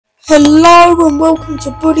Hello and welcome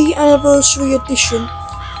to Buddy Anniversary Edition.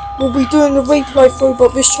 We'll be doing a replay through,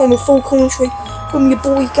 but this time with full commentary from your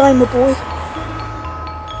boy Gamer Boy.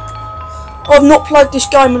 I've not played this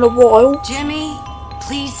game in a while. Jimmy,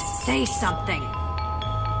 please say something.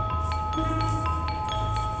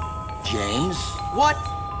 James? What?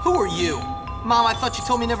 Who are you? Mom, I thought you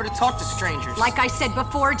told me never to talk to strangers. Like I said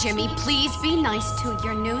before, Jimmy, please be nice to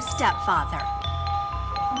your new stepfather.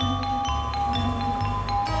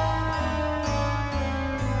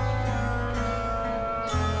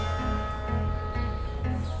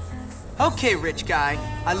 Okay, rich guy.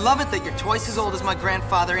 I love it that you're twice as old as my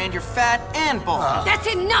grandfather and you're fat and bald. That's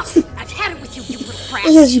enough! I've had it with you, you little brat!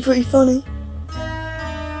 It's actually pretty funny.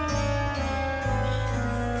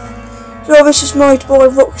 So this is made by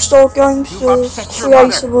Rockstar Games, the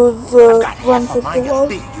creator of Grand Theft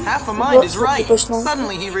Auto. Half a mind is right.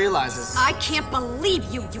 Suddenly he realizes. I can't believe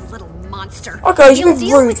you, you little monster. Okay, he's a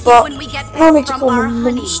bit rude, but when we get no back need to from call our him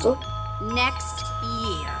a monster. honeymoon next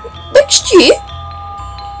year. Next year?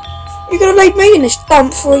 You're gonna leave me in this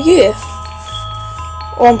dump for a year?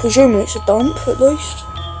 Well, I'm presuming it's a dump, at least.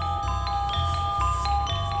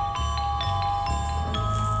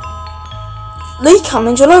 Lee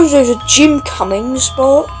Cummings, I know there's a Jim Cummings,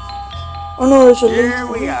 but I know there's a Lee Here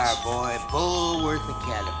Cummings. we are, boy. Bullworth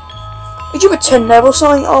Academy. Did you attend there or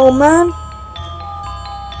something, old man?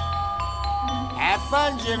 Have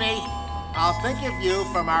fun, Jimmy. I'll think of you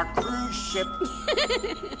from our cruise ship.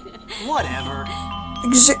 Whatever.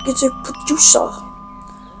 Executive producer.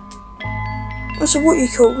 That's what you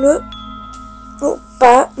call it. Not a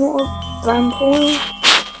bat, not a vampire.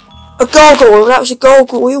 A gargoyle, that was a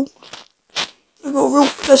gargoyle. I got a real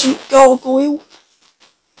pleasant gargoyle.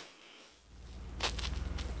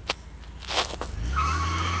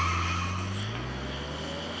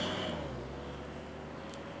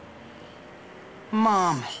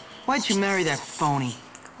 Mom, why'd you marry that phony?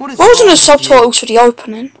 What is Why wasn't wrong there with subtitles for the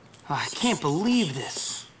opening? you? I can't believe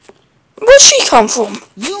this. Where'd she come from?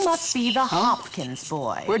 You must be the Hopkins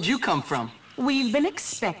boy. Where'd you come from? We've been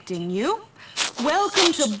expecting you.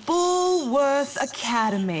 Welcome to Bullworth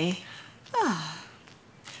Academy.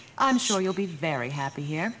 I'm sure you'll be very happy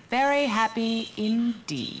here. Very happy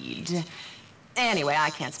indeed. Anyway,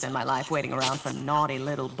 I can't spend my life waiting around for naughty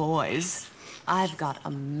little boys. I've got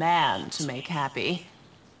a man to make happy.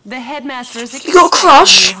 The headmaster is You got a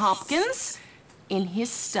crush? expecting you, Hopkins, in his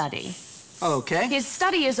study. Okay. His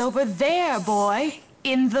study is over there, boy,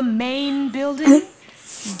 in the main building.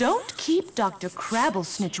 Don't keep Dr.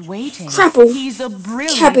 Crabblesnitch waiting. Crabble, He's a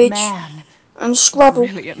brilliant cabbage, man. and Scrabble.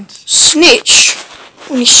 Brilliant. Snitch.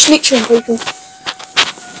 When you snitch on people.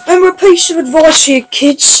 Remember a piece of advice here,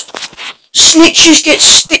 kids. Snitches get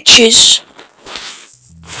stitches.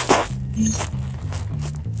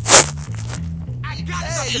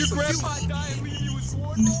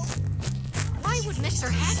 Why would Mr.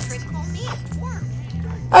 Hattrick call me a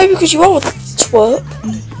twerp? Oh, because you are a twerp.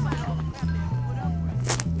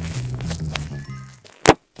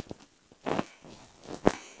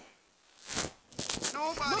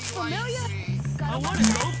 I want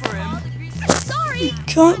to go for him. Sorry! You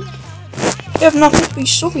can't. You have nothing to be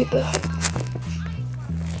sorry about.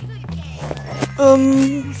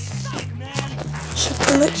 It's a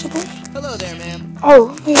collectible. Hello there, ma'am.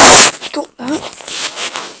 Oh, yeah, got that.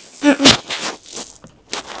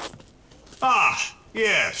 Ah,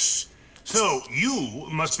 yes. So, you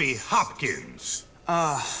must be Hopkins.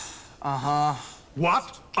 Uh-huh.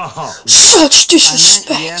 What? Uh-huh. Such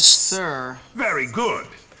disrespect. Yes, sir. Very good.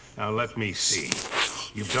 Now, let me see.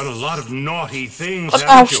 You've done a lot of naughty things, What's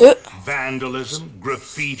haven't you? outfit? Vandalism,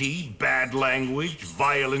 graffiti, bad language,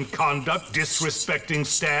 violent conduct, disrespecting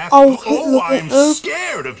staff. Oh, I'm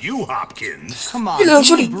scared of you, Hopkins. Come on. You look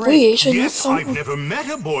give me really a break. weird, so Yes, you're I've never met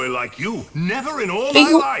a boy like you. Never in all Hey, my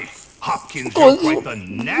you- life. Hopkins, Oh, you're quite the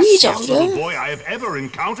nastiest weirdo. little boy I have ever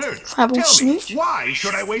encountered. Crabble Tell me, snitch. why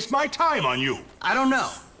should I waste my time on you? I don't know.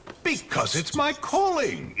 Because it's my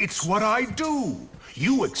calling. It's what I do.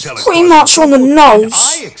 You excel at Pretty causing much on the trouble, nose. and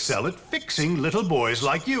I excel at fixing little boys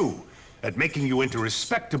like you, at making you into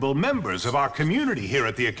respectable members of our community here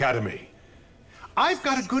at the Academy. I've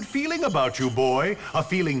got a good feeling about you, boy. A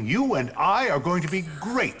feeling you and I are going to be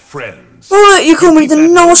great friends. Alright, you call me the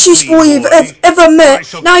nastiest boy you've ever I met.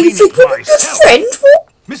 shall Now you clean think it we're a good myself. friend? What?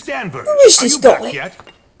 Miss Danvers, Who is are this you back guy? yet?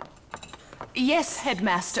 Yes,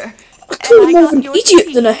 headmaster. I call him And more I of an got your idiot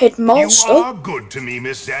tea. than a You headmaster. are good to me,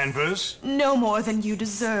 Miss Danvers. No more than you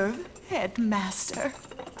deserve, headmaster.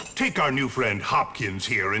 Take our new friend Hopkins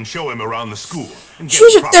here and show him around the school. And get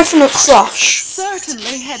She's a proper- definite crush.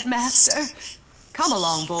 Certainly, headmaster. Come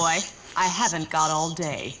along, boy. I haven't got all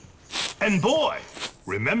day. And boy,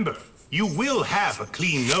 Remember, you will have a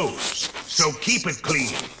clean nose, so keep it clean,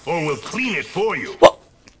 or we'll clean it for you. What?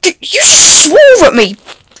 You swore at me,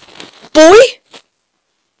 boy!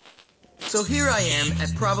 So here I am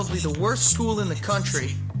at probably the worst school in the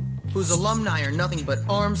country, whose alumni are nothing but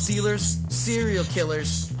arms dealers, serial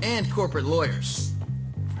killers, and corporate lawyers.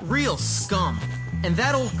 Real scum. And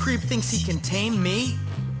that old creep thinks he can tame me?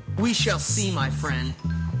 We shall see, my friend.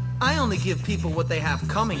 I only give people what they have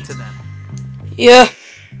coming to them. Yeah.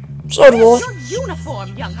 So do I. Where's your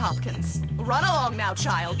uniform, young Hopkins? Run along now,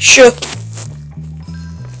 child. Sure. I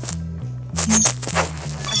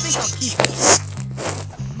think I'll keep this.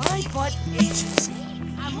 My butt itches.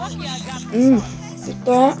 I'm lucky I got Get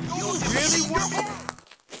that. Really want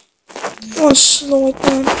I want to slide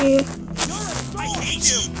down here. I hate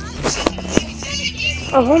you.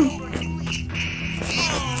 Oh,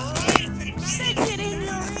 Stick it in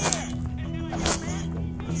your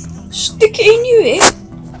ear. stick it in your ear.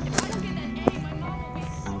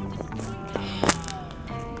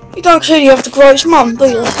 You don't clearly have the greatest mum, do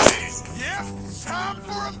you? Yeah, time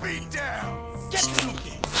for a beatdown. Get Luke,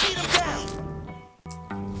 beat him down.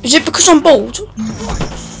 Is it because I'm bald?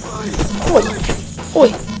 Oi.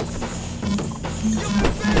 Oi.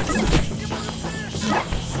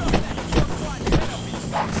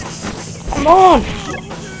 Come on.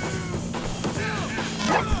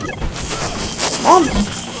 Come on.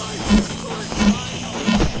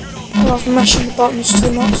 Oh, I've been mashing the buttons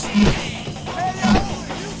too much.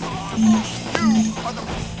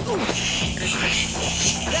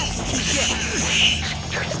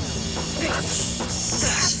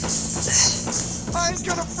 I ain't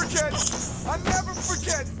gonna forget. I never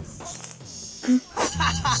forget.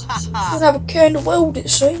 Could have a care in the world, it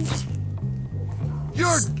seems.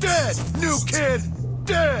 You're dead, new kid.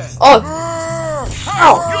 Dead. Oh.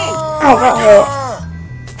 Ow. Ow, that hurt.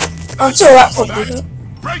 Until that probably hurt.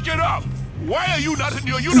 Break it up! Why are you not in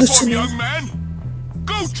your uniform, young man?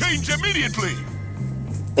 Go change immediately!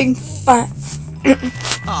 Big fat.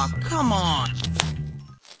 Aw, come on.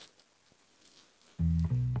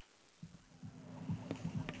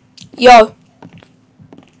 Yo.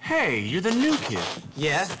 Hey, you're the new kid.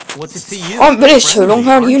 Yeah? What's it to you? I haven't been here too long,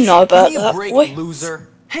 how do you know about Give me a that, break, boy? loser.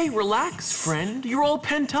 Hey, relax, friend. You're all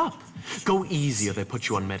pent up. Go easy or they put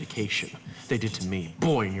you on medication. They did to me.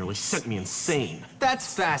 Boy, nearly sent me insane.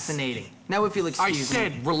 That's fascinating. Now if you'll I excuse me.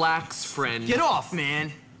 said relax, friend. Get off,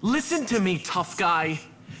 man. Listen to me, tough guy.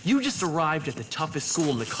 You just arrived at the toughest school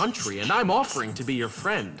in the country, and I'm offering to be your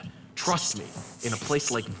friend. Trust me, in a place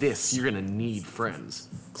like this, you're gonna need friends.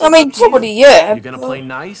 I mean, probably, yeah. You gonna play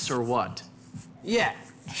nice or what? Yeah,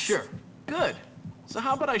 sure. Good. So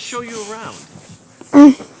how about I show you around?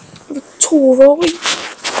 Tour, are we?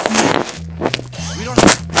 We don't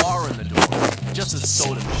have a bar in the door, just a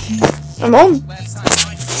soda machine. I'm on.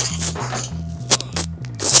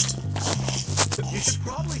 You should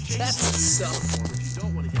probably change That's the stuff. if you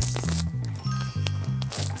don't want to get.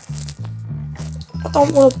 I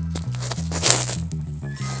don't want to.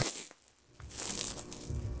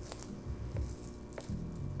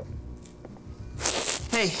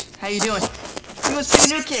 Hey, how you doing? You must be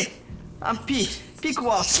the new kid. I'm P.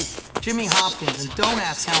 Kowalski. Jimmy Hopkins, and don't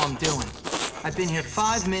ask how I'm doing. I've been here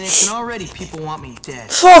 5 minutes, and already people want me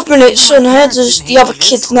dead. 5 minutes and how does the other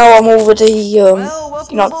kids know I'm already, Well,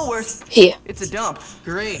 welcome you to know, Bullworth. here? It's a dump.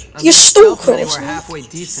 Great. I've You're been expelled from stalker, anywhere isn't it? halfway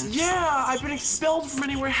decent. Yeah, I've been expelled from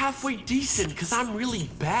anywhere halfway decent because I'm really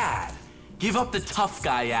bad. Give up the tough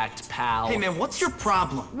guy act, pal. Hey man, what's your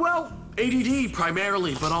problem? Well, ADD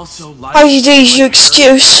primarily, but also life. ADD's your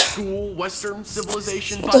excuse. School, Western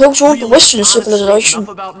civilization. What the hell's wrong with really, Western honestly, civilization? Enough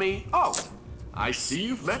about me. Oh, I see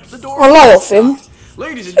you've met the door. I love him.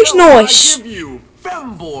 Ladies and He's gentlemen, nice. I give you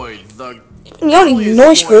Femboy, the The only girliest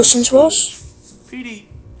nice boy person in to school. us. Petey,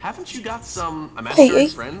 haven't you got some imaginary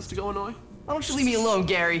Petey? friends to go annoy? Why don't you leave me alone,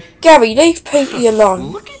 Gary? Gary, leave Petey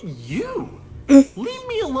alone. Look at you. Leave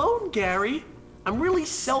me alone, Gary. I'm really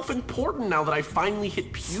self-important now that I finally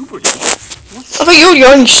hit puberty. What's I think you're the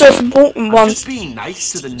only self-important one. just being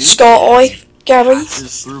nice to the new Star Eye, Gary.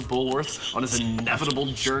 passes through Bullworth on his inevitable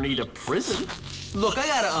journey to prison. Look, I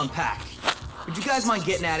gotta unpack. Would you guys mind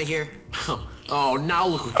getting out of here? Oh, now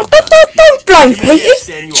look what Oh, you've done, don't blame Jimmy can't Petey.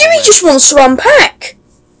 stand you Jimmy already. just wants to unpack.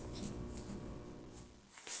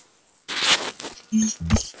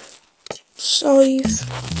 Save.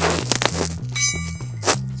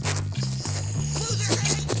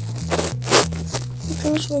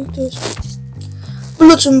 Things like this.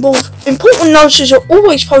 Bulletin board. Important notices are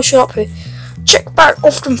always posted up here. Check back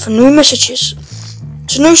often for new messages.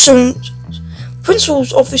 To new students,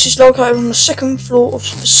 principal's office is located on the 2nd floor of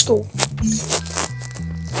the school.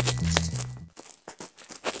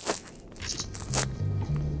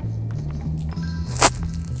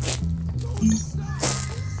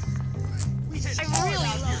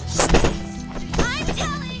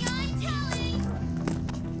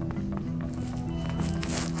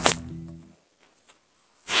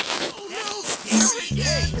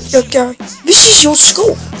 Yo, Gary, this is your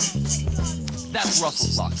school. That's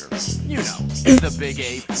Russell's locker. You know, the big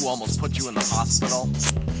ape who almost put you in the hospital.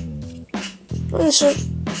 I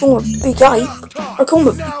don't call him a big ape. I call him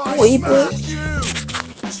a boy, but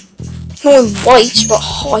not in weight, but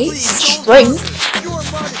height, strength. Your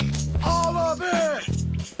money, all of it.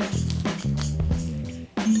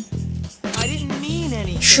 I didn't mean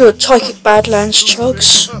anything. Sure, take it, Badlands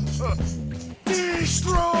Chugs.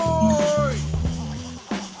 Destroy.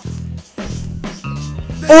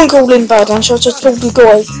 I won't call him Badlands Chugs. I told the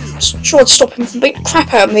guy tried to stop him from beating the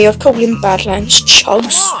crap out of me. I'd call him Badlands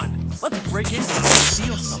Chugs. Come on, let's break into it and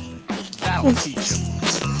steal something. That'll teach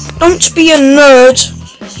him. Don't be a nerd.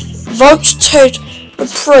 Vote Ted the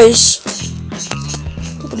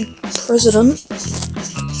probably president.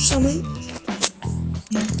 Something.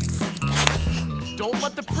 Don't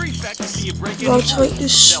let the prefect see you break into Rotate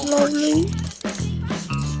this slowly.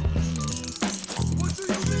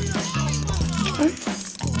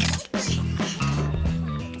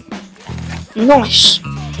 Nice.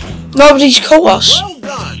 Nobody's caught us. Well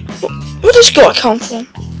done. Where does this guy come from?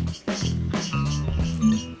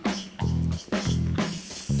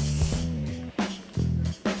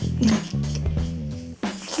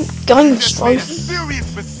 Games Just made a trophy.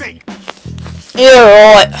 serious mistake.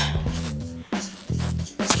 Yeah, right.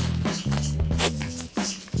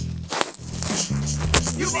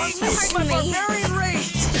 You must be my barbarian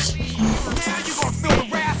rage. Now you gonna feel the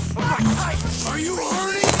wrath of my type. Are you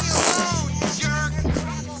hurting? You jerk.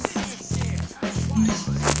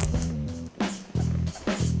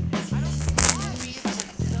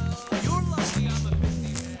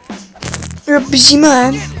 You're a busy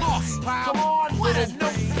man. Come on, little no.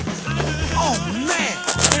 Oh man,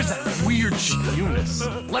 there's that weird chick Eunice.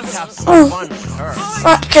 Let's have some fun with her.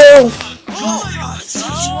 That girl.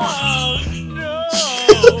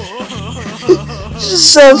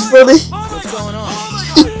 This sounds funny. What's going on?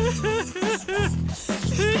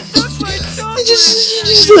 You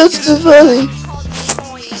just that's too funny.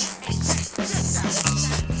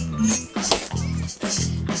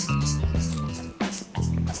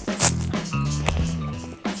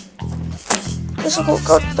 Guess I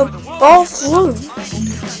got the bathroom.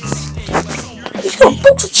 He's got a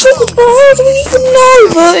box of chocolate, but how do we even know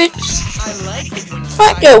that it's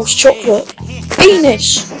Fat Girl's chocolate?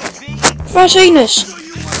 Enos. Fat Enos.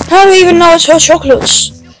 How do we even know it's her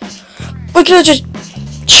chocolates? We could have just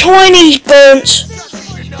Chinese burnt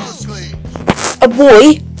a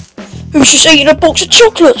boy who's just eating a box of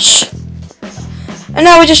chocolates. And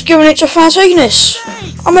now we're just giving it to Fat Enos.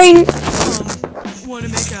 I mean, Want to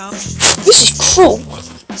make out? this is cruel.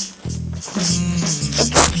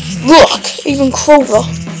 Look, even crueler.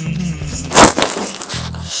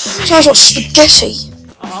 Sounds like spaghetti.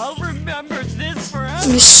 I'll remember this forever.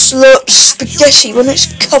 You slurp spaghetti when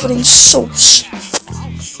it's covered in sauce.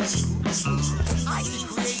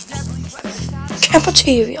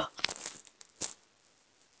 Cafeteria.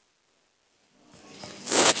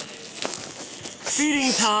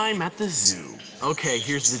 Feeding time at the zoo. Okay,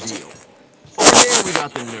 here's the deal. Over there we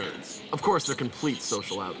got the nerds. Of course, they're complete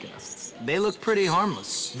social outcasts. They look pretty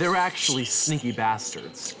harmless. They're actually sneaky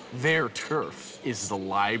bastards. Their turf is the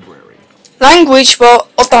library. Language, but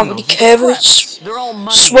I don't really care if it's They're all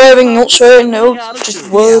money. swearing, not swearing, no, just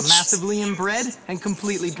Yeah, words. massively inbred and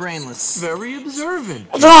completely brainless. Very observant.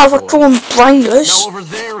 I don't know if I call them Now brainless. over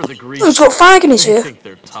there are the Greeks. Who's got fag in his They ear? think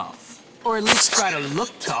they're tough. Or at least try to look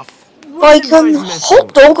tough. Bacon,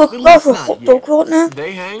 hot dog, I could go for a hot dog right now.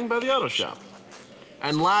 They hang by the auto shop.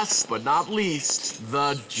 And last but not least,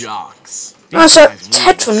 the jocks. That's These a guys Ted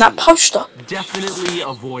really from that suck. poster. Definitely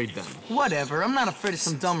avoid them. Whatever, I'm not afraid of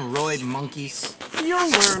some dumb roid monkeys. You'll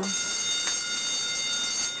learn.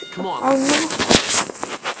 Come on. Oh, no.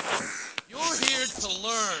 You're here to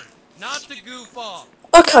learn, not to goof off.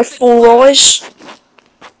 Okay, Four Eyes.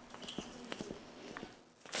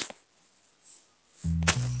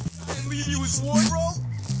 And leave you his wardrobe?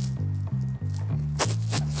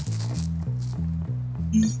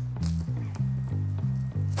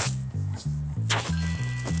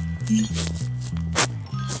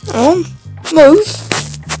 Move.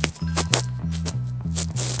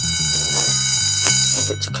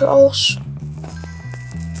 Over to class.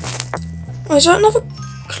 Oh, is that another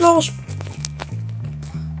class?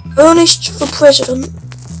 Ernest for president.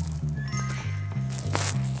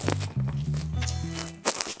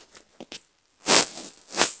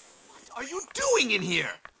 What are you doing in here?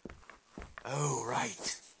 Oh,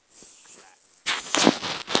 right.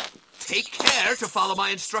 Take care to follow my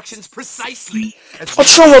instructions precisely. As I'll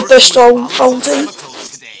try my best, old thing.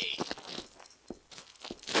 today.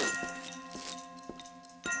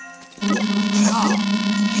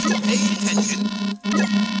 Keep paying attention.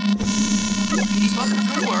 Keep up the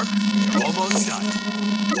good work. You're almost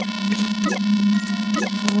done.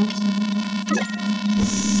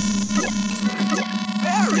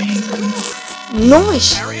 Very good.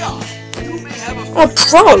 Nice. Carry on. You may have a Oh,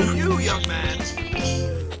 pro. you, young man.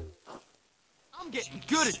 I'm getting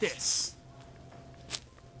good at this.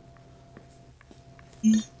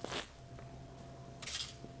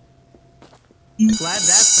 Glad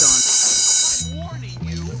that's done. I'm warning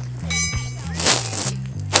you.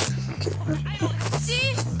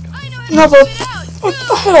 Another. What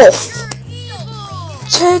the hell?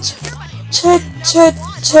 Ted.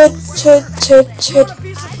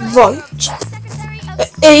 Vote.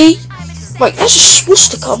 E. Wait, that's a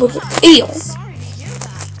swastika with an E on.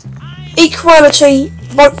 Equality.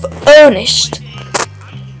 Vote for Ernest.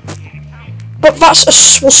 But that's a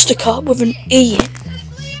swastika with an E in.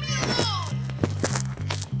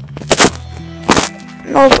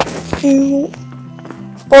 No,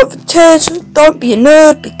 vote for Ted. Don't be a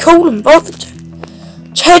nerd. Be cool and vote for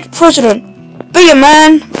Ted. Ted President. Be a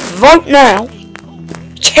man. Vote now.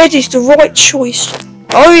 Ted is the right choice.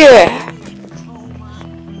 Oh yeah.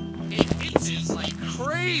 It itches like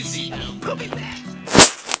crazy now. Put me back.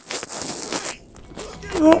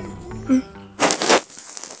 You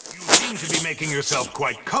seem to be making yourself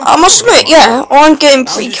quite comfortable. I must admit, yeah, I'm getting I'm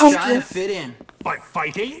pretty just trying to comfortable. fit in. By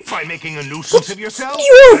fighting? By making a nuisance of yourself? What are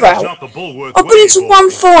you That is about? not the bulwark I've been way, into boy. one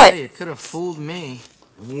fight, Hey, you could have fooled me.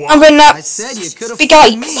 What? and then I that said you could have big fooled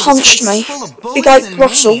ape me. This punched place me. is full of Big bullies ape and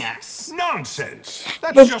Russell maniacs. Nonsense.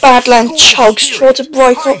 That's with just Badland school chugs spirit. tried to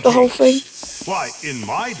break up the whole thing. Hijinks. Why, in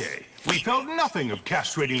my day, we felt nothing of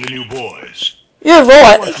castrating the new boys. You're I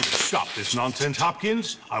want right. you to stop this nonsense,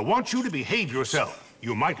 Hopkins. I want you to behave yourself.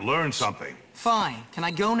 You might learn something. Fine. Can I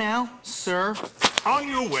go now, sir? On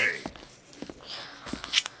your way.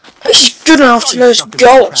 This is good enough to let us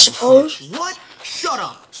go, I suppose. What? Shut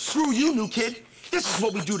up. Screw you, new kid. This is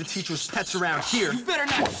what we do to teachers' pets around here. You better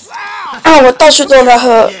not. Ow! Ow, it does look like that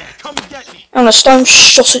hurt. Yeah, come and get me. And a stone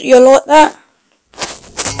shot at you like that.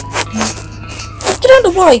 Get out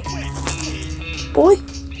of the way, boy.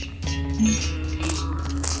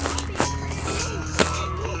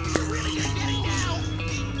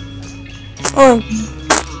 Oh.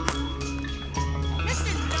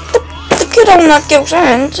 The kid on that girl's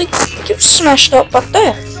hands, he gets smashed up back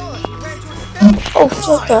there. Oh,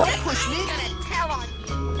 take that.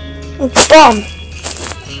 Oh, bum.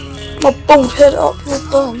 My bald head up your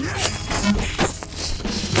bum.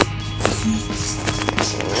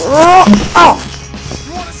 Oh.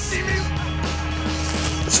 You want to see me?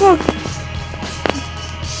 What's wrong?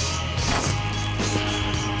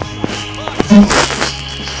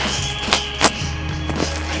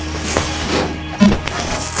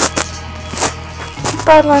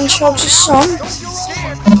 Badland shoves his son. You're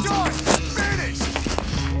done. Finished.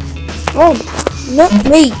 Oh, not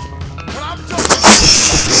me. But I'm done.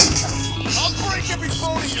 I'll break every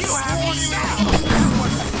bone in you have you now.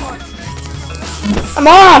 Come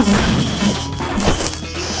on.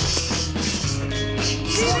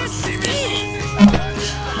 See me?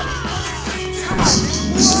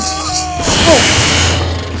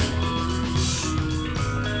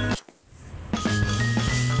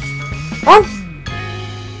 Oh.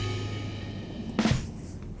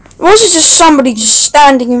 Or is it just somebody just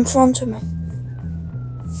standing in front of me?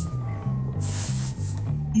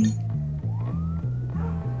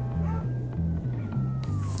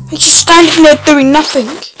 He's just standing there doing nothing.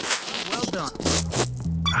 Well done.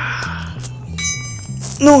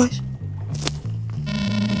 Nice.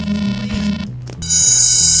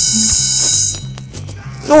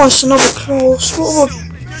 Nice, another class. What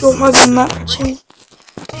have I got maybe map to?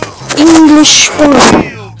 English 1.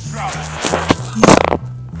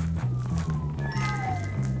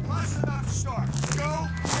 Class is about to start. Go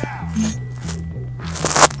now.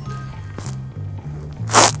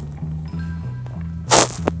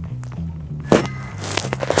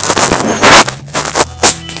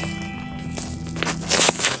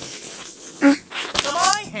 Am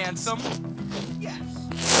I handsome? Yes.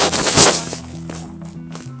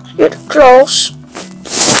 Good class.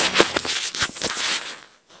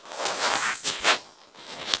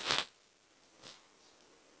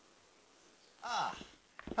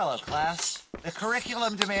 Hello, class. The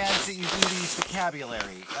curriculum demands that you do these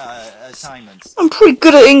vocabulary assignments. I'm pretty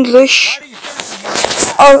good at English. Why do you finish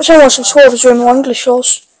them? Oh, it's almost some 12s during my English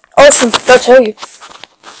class. I was going to tell you.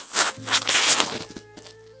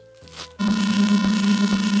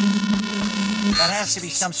 That has to be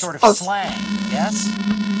some sort of slang, yes?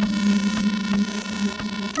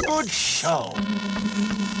 Good show.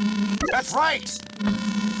 That's right.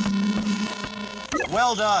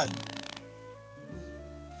 Well done.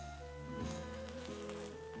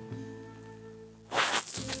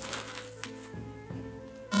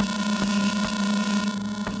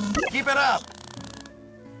 Keep it up.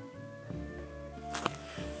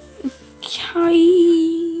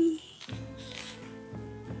 Okay.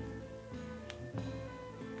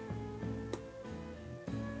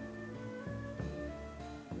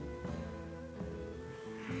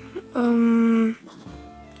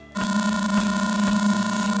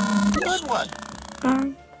 Good one.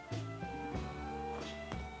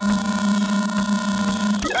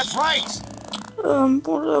 That's right.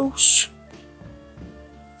 What else?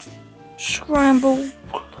 Scramble.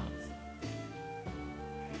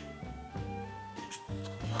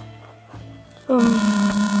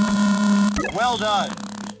 Well done.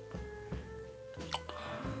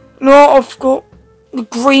 No, I've got the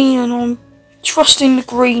green, and I'm trusting the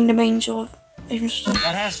green. The means I've even still.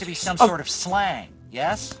 That has to be some sort of slang,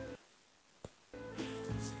 yes?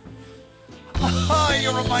 Oh,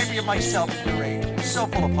 you remind me of myself at your age. So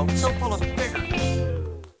full of hope, so full of vigor.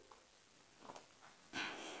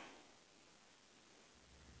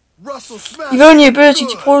 Russell smash. You've earned the ability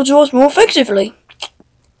to apologise more effectively.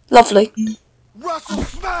 Lovely. Russell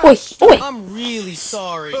smash. Oi, oi. I'm really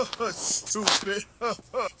sorry. Stupid.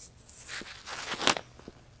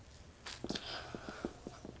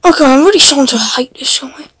 Okay, I'm really starting to hate this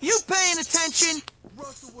guy. You paying attention?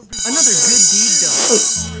 Russell would be Another good deed done.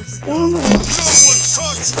 What am I? No one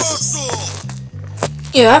touch Russell.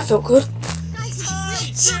 Yeah, that felt good.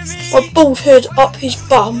 I bald head up his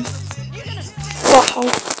bum.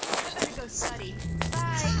 Butthole.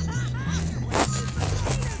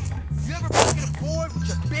 You ever pick a boy with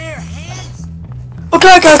your bare hands?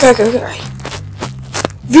 Okay.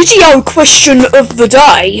 Video question of the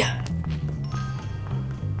day.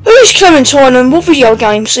 Who is Clementine and what video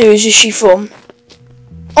game series is she from?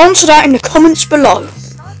 Answer that in the comments below.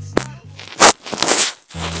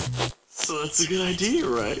 So that's a good idea,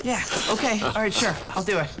 right? Yeah, okay, alright, sure, I'll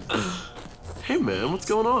do it. Hey man, what's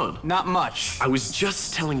going on? Not much. I was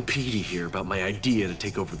just telling Petey here about my idea to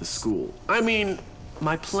take over the school. I mean,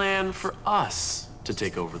 my plan for us to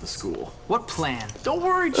take over the school. What plan? Don't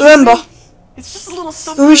worry, Jimmy. Remember, It's just a little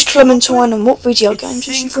something. who is Clementine and what video games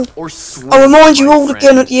is she Sink from? or swim, I'll remind you my all friend.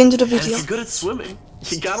 again at the end of the And video. if you're good at swimming,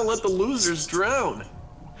 you gotta let the losers drown.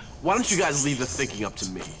 Why don't you guys leave the thinking up to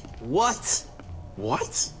me? What?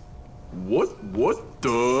 What? What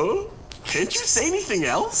the? Can't you say anything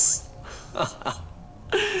else?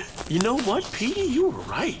 You know what, Petey? You were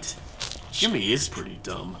right. Jimmy is pretty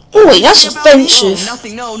dumb. Oi, that's Oh, offensive.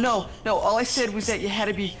 nothing, no. All I said was that you had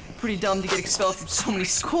to be pretty dumb to get expelled from so many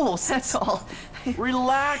schools, that's all.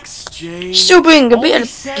 Relax, Jane. Still being a All I bit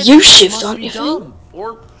said abusive, must don't be you dumb. think?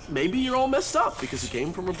 Or maybe you're all messed up because you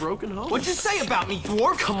came from a broken home. What'd you say about me,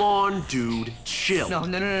 dwarf? Come on, dude. Chill.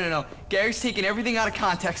 No. Gary's taking everything out of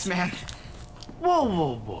context, man.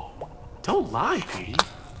 Whoa. Don't lie, Petey.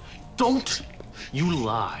 Don't you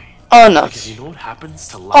lie. Oh no. Because you know what happens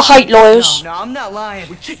to lie? I hate lawyers. No, I'm not lying.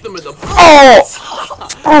 We kick them in the Oh!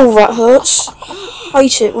 Oh, that hurts.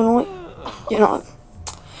 Hate it when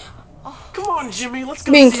Come on, Jimmy, let's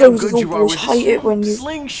go Me see how included, good you are always with hate this it when you-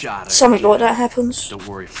 slingshot. something like that happens. Don't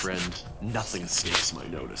worry, friend. Nothing escapes my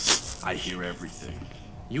notice. I hear everything.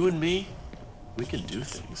 You and me, we can do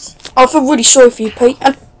things. I feel really sorry for you, Pete.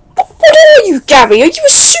 And what are you, Gary? Are you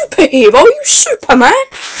a superhero? Are you Superman?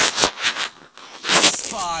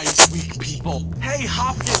 Despise weak people. Hey,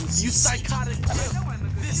 Hopkins, you psychotic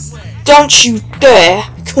gimp. This way. Don't you dare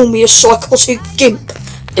call me a psychotic gimp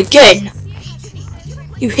again.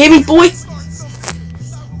 You hear me, boy?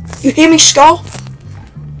 You hear me, Skull?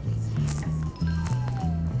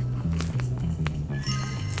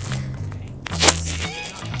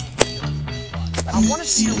 I want to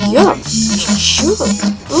see your Yeah, sure.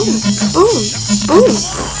 Boom.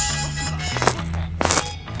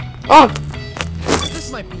 Oh,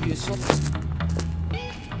 This might be useful.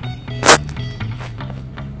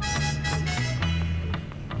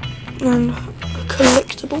 and a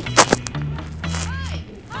collectible.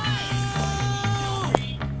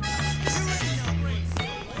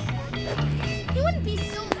 You wouldn't be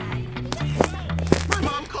so bad. My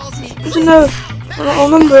mom calls me I don't know. I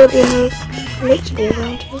remember it being a collectible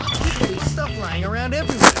around here. There's stuff lying around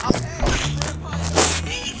everywhere.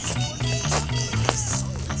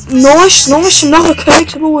 Nice, another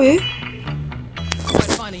collectible here. Might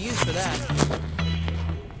find a use for that.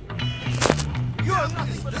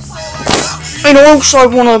 And I also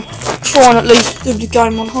want to try and at least do the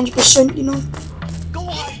game 100%, you know? Go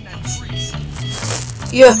hide in that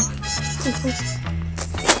tree. Yeah.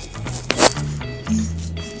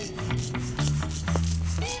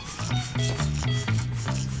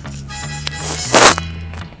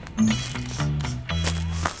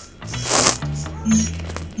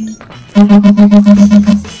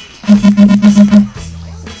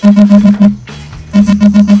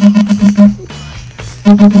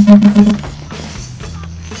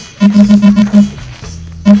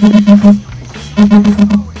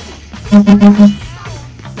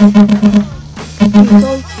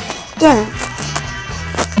 Down.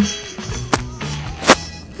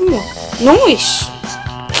 Nice.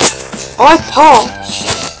 I passed.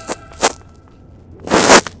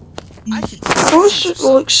 I should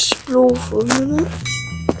like explore for a minute.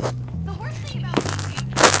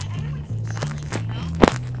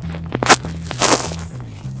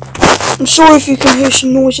 I'm sorry if you can hear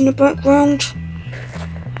some noise in the background.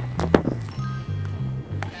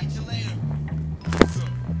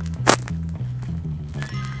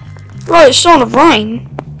 Right, it's starting to rain.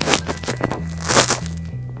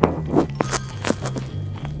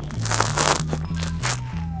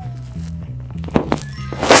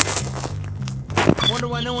 Wonder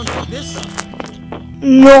why no one picked this up.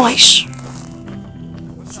 Nice.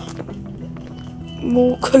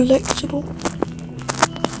 More collectible.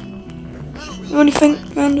 Anything,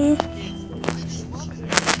 Andrew?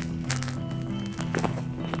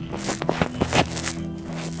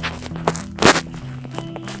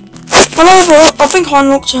 However, I think I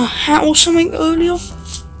unlocked a hat or something earlier.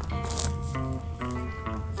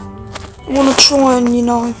 I want to try and, you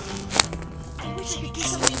know,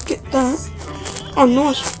 get that. Oh,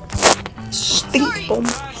 nice. Stink bomb.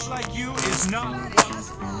 Like you is not.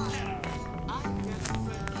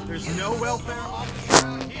 There's no welfare officer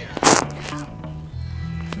around here.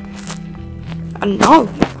 I know.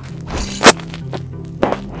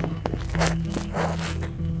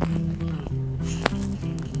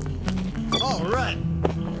 All right.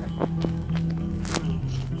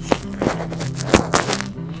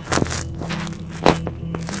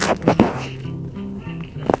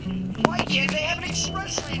 Why can't they have an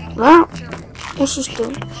express lane? Wow. What's this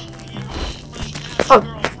doing?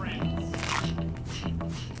 Oh.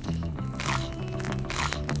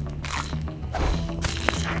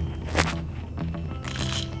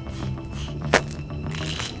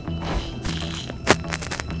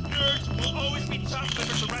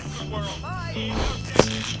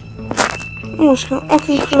 Oh, I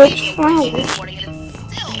can collect flowers.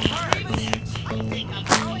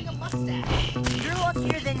 You're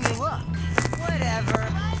luckier than you look. Whatever.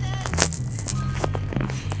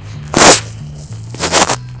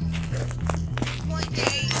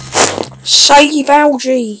 Save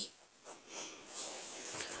Algie.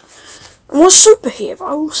 What's superhero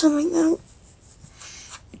or something now?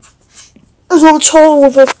 There's not a title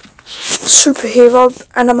of a superhero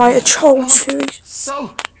animated child series.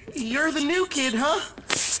 So, you're the new kid, huh?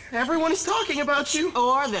 Everyone is talking about you.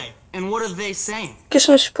 Oh, are they? And what are they saying? Guess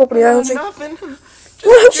that's probably Algie. Nothing.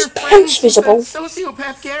 What else Your is pants friends, visible? that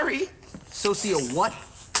Sociopath Gary. Socio what?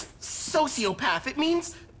 Sociopath. It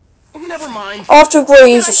means. Never mind. I have to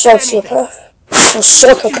agree he's a Can I say anything? sociopath. Or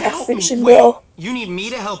psychopath, it's in there. You need me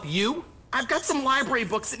to help you? I've got some library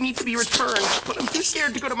books that need to be returned, but I'm too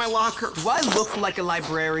scared to go to my locker. Do I look like a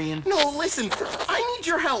librarian? No, listen. I need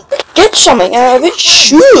your help. Get something out of it,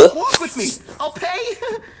 sure. Walk with me. I'll pay.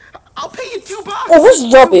 I'll pay you $2. Oh,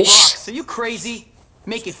 that's rubbish. $2? Are you crazy?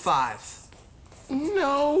 Make it 5.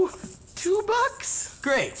 No. $2?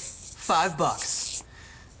 Great. $5.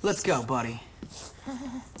 Let's go, buddy.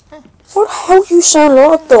 What the hell you sound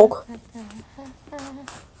like a dog?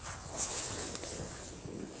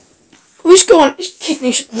 He's gone, his kid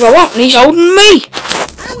needs to grow up and he's older than me.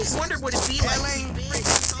 I always wondered what it'd be like.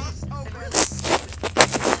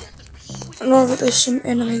 I know that there's some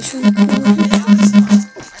animation.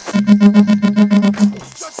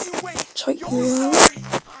 Take you out.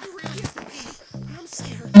 I'm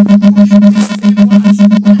scared.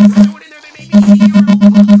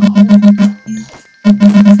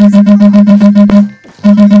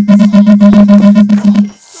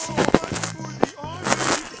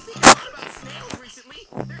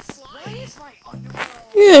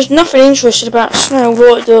 Yeah, there's nothing interesting about snail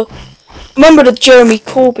like the. Remember the Jeremy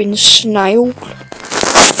Corbyn snail? I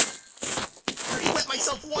wet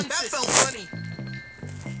myself once. That felt funny.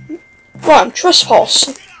 Right, I'm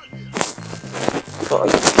trespassing.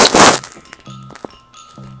 Right.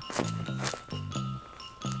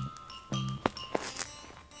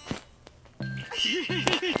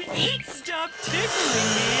 Stop tickling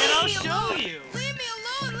me and I'll show you. Leave me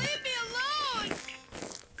alone! Leave me alone!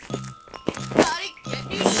 Daddy, get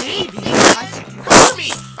me shades! Cover me!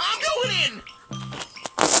 I'm going in!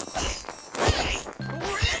 Hey!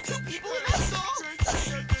 Were there 2 people in that stall?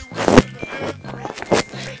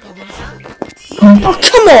 Oh,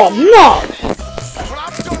 come on, no! When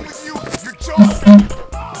I'm done with you, your jaw's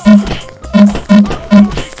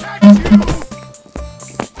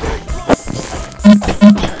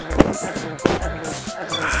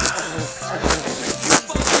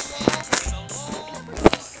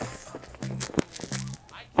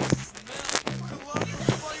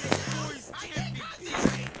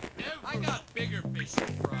bigger fish to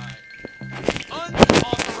fry.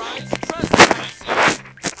 Unauthorized trespassing.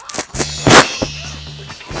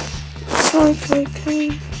 Okay.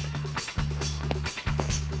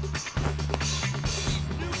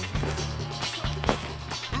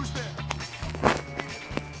 Who's there?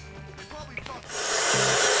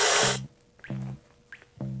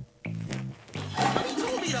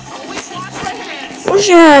 Wash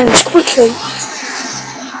your hands quickly.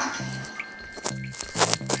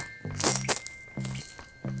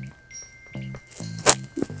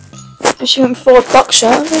 I see him $5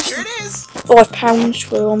 out of it. Here it is.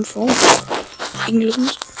 £5 where I'm from.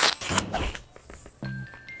 England.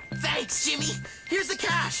 Thanks, Jimmy. Here's the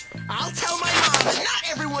cash. I'll tell my mom that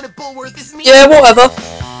not everyone at Bullworth is me. Yeah, whatever.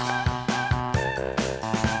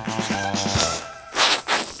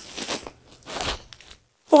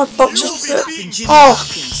 $5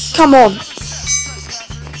 Oh, come on.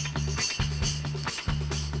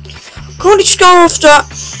 Can't you just go after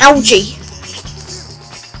Algie?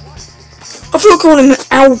 I feel calling him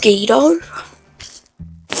Algie though.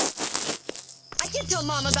 I can tell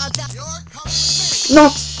Mom about that. No.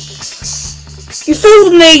 You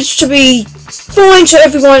feel the need to be fine to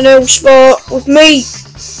everyone else, but with me,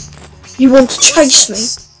 you want to chase me.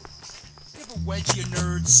 Never wedge you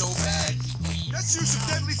nerds so bad. That's use of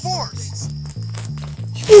deadly force.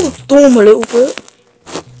 You want to dorm a little bit.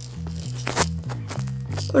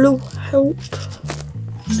 A little help.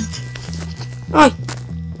 Hey.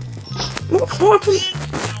 What happened?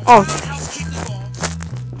 Oh.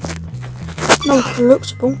 No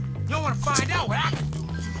collectible. You want to find out what I can do?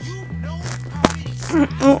 You know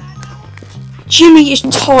Oh. Jimmy is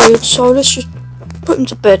tired, so let's just put him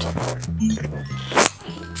to bed.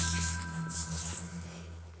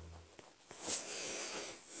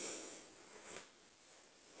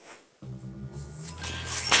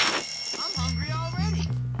 I'm hungry already.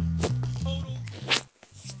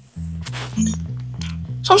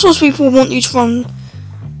 Sometimes people want you to run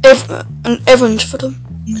an errand for them.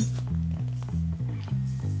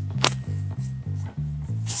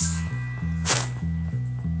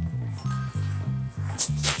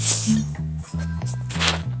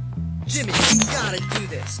 Jimmy, you gotta do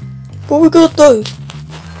this. What we gotta do?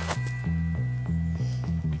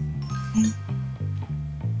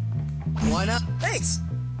 Why not? Thanks.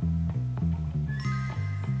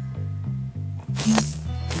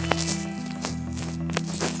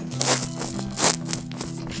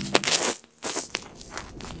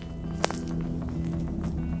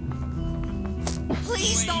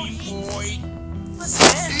 Please don't.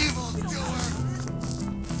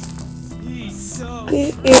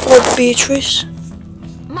 Beatrice.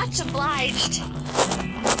 Much obliged.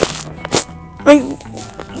 I mean,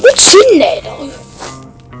 what's in there though?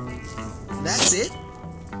 That's it?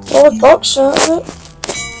 $5 out of it.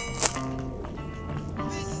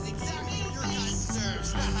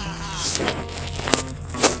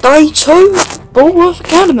 Day 2, Bullworth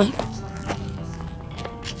Academy.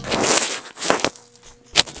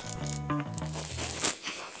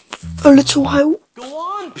 A little help. Go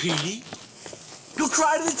on, Petey. Go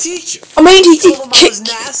cry to the teacher. I mean, he Tell did him I kick. was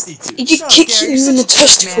nasty to He you. did kick Gary, you you're in the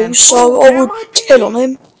such a good man. testicles, so I would tell on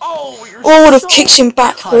him. Oh, you're Or I would have so kicked him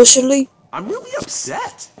back cunning. personally. I'm really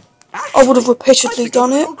upset. I would have Actually, repeatedly I think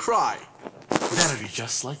done I'm it. gonna cry. That'd be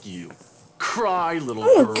just like you. Cry, little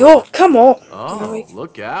Oh girl. my god, come on. Oh, Gary.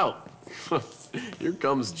 look out. Here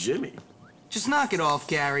comes Jimmy. Just knock it off,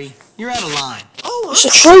 Gary. You're out of line. Oh, It's the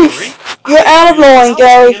I'm truth. sorry. You're out of line, I was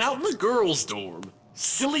Gary. hanging out in the girls' dorm.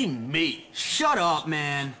 Silly me. Shut up,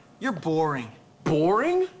 man. You're boring.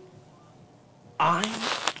 Boring? I'm...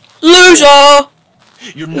 Loser!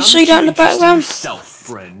 You're You none see that in the too interested background? yourself,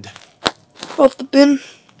 friend. Off the bin.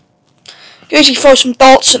 Usually throw some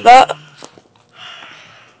darts at that.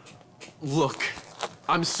 Look,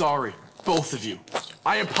 I'm sorry, both of you.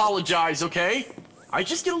 I apologize, okay? I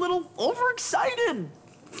just get a little overexcited.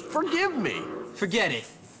 Forgive me. Forget it.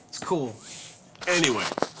 It's cool. Anyway,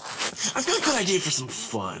 I've got a good idea for some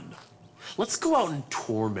fun. Let's go out and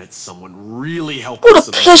torment someone really helpless. What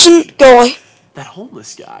a pleasant guy. That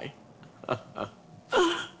homeless guy.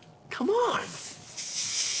 Come on.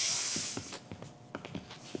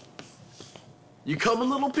 You coming,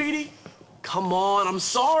 little Petey? Come on, I'm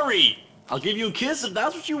sorry. I'll give you a kiss if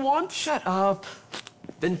that's what you want. Shut up.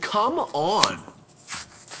 Then come on.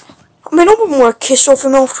 I mean, I wouldn't want to kiss off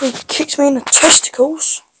him after he kicked me in the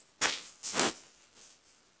testicles.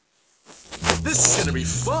 This is gonna be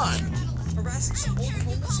fun.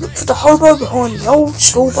 Look for the hobo behind the old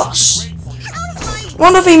school bus.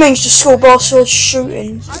 Wonder if he means the school bus was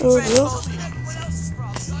shooting earlier.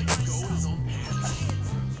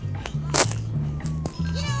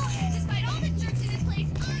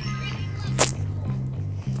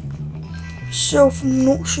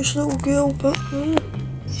 self-obnoxious little girl back there.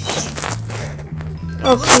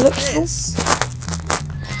 Oh, collectible.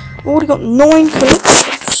 Already got 9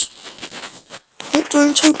 collectibles. Not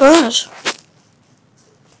doing too bad.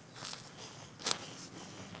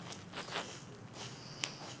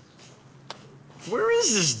 Where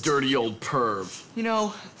is this dirty old perv? You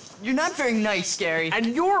know, you're not very nice, Gary. And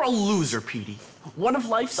you're a loser, Petey. One of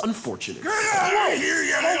life's unfortunates. Get out of here,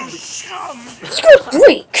 you little scum! It's got a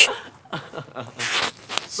break.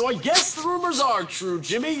 So I guess the rumors are true,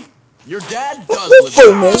 Jimmy. Your dad does What live in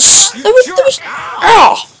rumors? You There was, jerk.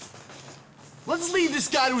 ah! Let's leave this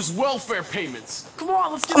guy to his welfare payments. Come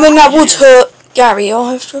on, let's get I mean, out that of would here. hurt Gary,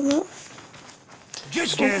 I have to admit.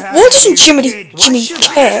 Just get out Why of doesn't here, Jimmy kid.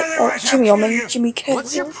 care? Or Jimmy, I mean, Jimmy care.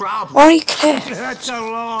 What's your problem? Why do you care? That's a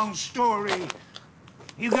long story.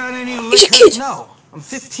 You got any He's a liquor? kid. No, I'm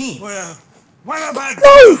 15. Well, what about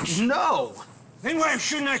No! drugs? No! Then why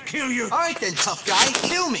shouldn't I kill you? Alright then, tough guy,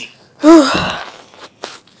 kill me!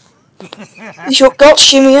 He's got guts,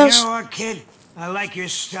 Jimmy You has. know what, kid? I like your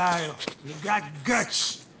style. You got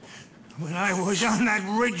guts. When I was on that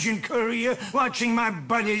ridge in Korea, watching my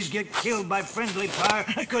buddies get killed by friendly fire,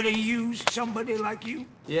 I could have used somebody like you.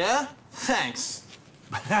 Yeah? Thanks.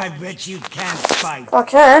 But I bet you can't fight. I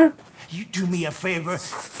can. You do me a favor,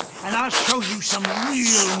 and I'll show you some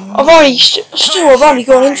real I've only I've only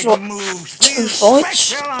gone into like moves, 2 real fights.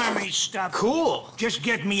 special army stuff. Cool. Just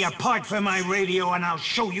get me a part for my radio, and I'll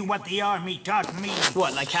show you what the army taught me.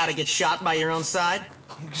 What, like how to get shot by your own side?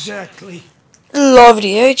 Exactly.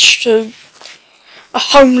 Lovely age to a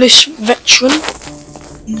homeless veteran.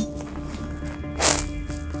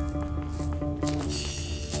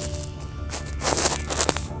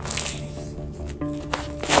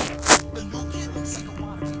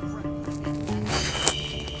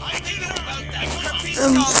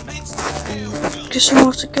 Guess I'll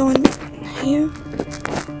have to go in here.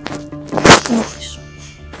 Nice.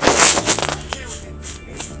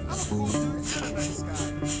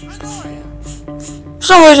 For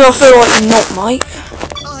some reason I feel like not, mate.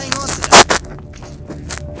 I'll hang on to that.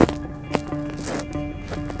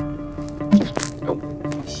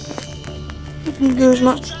 Didn't do as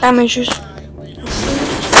much damage as.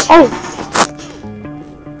 Oh!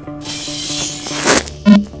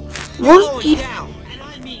 What?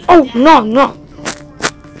 Oh, no, no.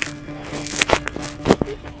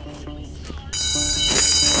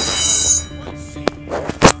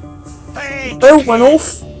 Hey, Bill went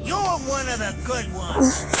off. you're one of the good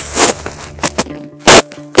ones.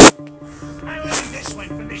 I learned this one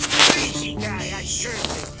from this crazy guy I served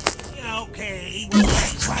with. Okay, he was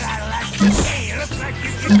like what I like to say. It looks like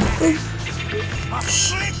you can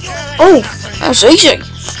Oh, that's easy.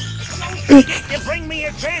 you bring me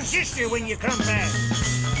a transistor when you come back.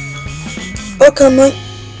 Okay, mate.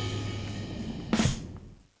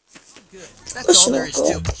 That's Listen, all there is to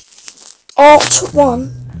it. Art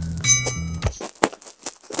 1.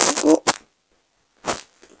 I've got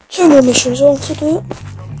 2 more missions on to do.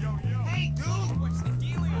 Hey, dude, what's the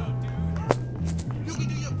dealio, dude? You can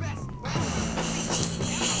do your best.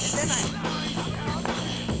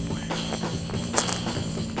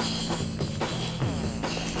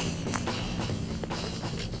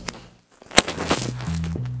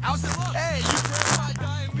 How's it look? Hey, you grab my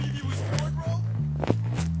guy and leave you his board roll?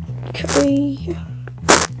 Okay.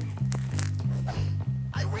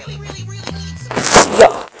 I really need some.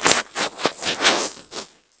 Yeah.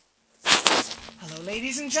 Hello,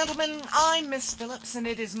 ladies and gentlemen. I'm Miss Phillips, and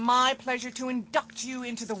it is my pleasure to induct you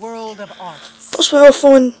into the world of arts. That's where I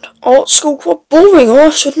find art school quite boring, I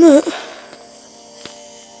have to admit.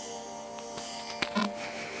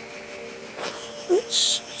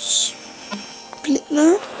 Let's split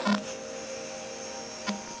now.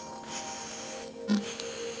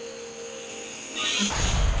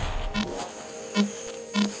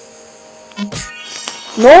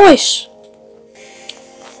 Nice!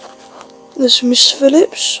 There's Miss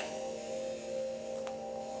Phillips.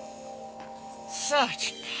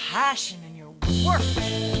 Such passion in your work.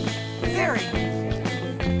 Very.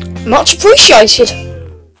 Much appreciated.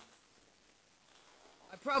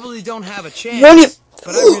 I probably don't have a You only chance,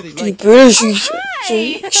 but I really the like it. ability hi!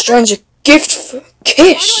 to exchange a gift for a kiss.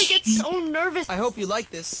 Why do I get so nervous? I hope you like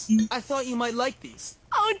this. I thought you might like these.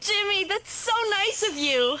 Oh, Jimmy, that's so nice of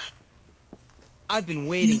you. I've been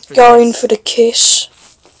waiting for Going this. for the kiss.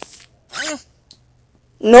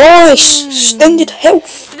 Nice! Extended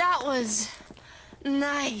health. That was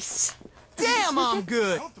nice. Damn, I'm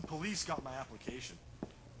good. I hope the police got my application.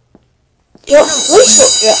 Yep, we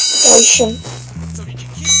got the application. So did you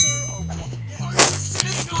kiss her or what?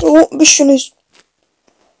 So what mission is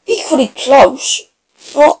equally close,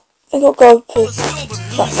 but I gotta go for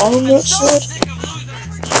that one outside.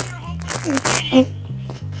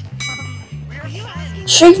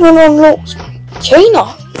 Achievement unlocked.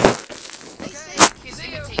 Tina!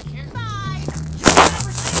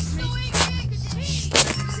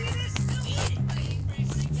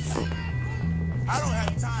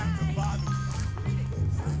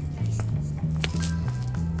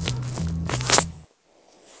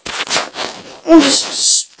 I'll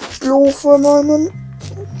just explore for a moment.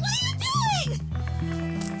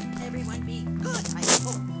 Everyone be good, I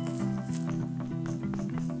hope.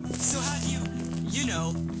 So have you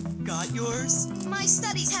know, got yours? My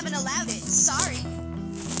studies haven't allowed it, sorry.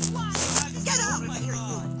 Get up!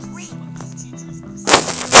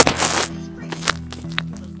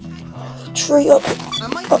 Tree up. I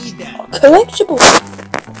might need that. Collectible.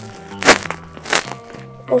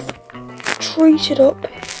 I've treated up.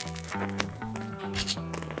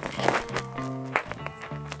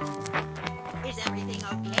 Is everything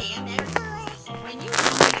okay in there, girls? When you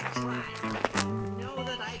want to cry, know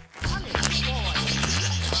that I punish boys.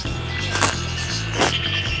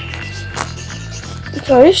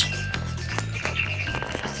 Okay,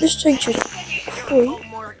 this teacher's free.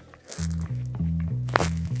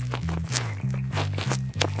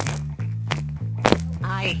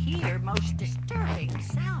 I hear most disturbing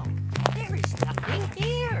sound. There is nothing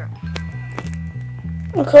here.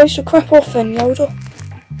 Okay, so crap off then, Yoda.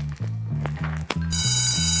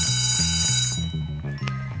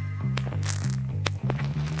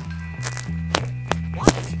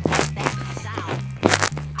 What is that sound?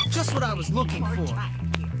 Just what I was looking for.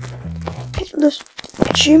 This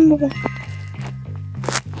gym one.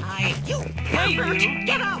 You pervert!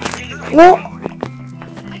 Get out! What?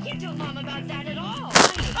 I can't tell Mom about that at all.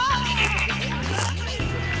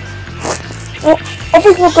 Oh, I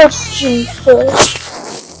think we'll go to gym first.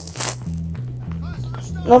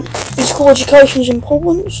 No, physical education is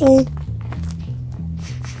important, so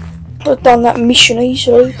I've done that mission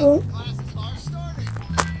easily, but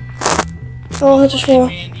I just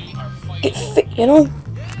want to get fit, you know.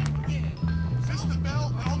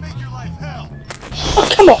 Oh,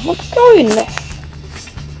 come on, I'm going there.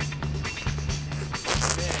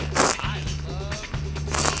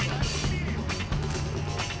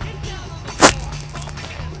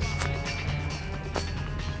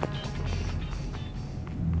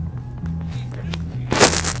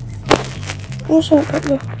 What's that up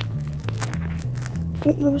there? I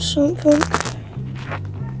think there was something.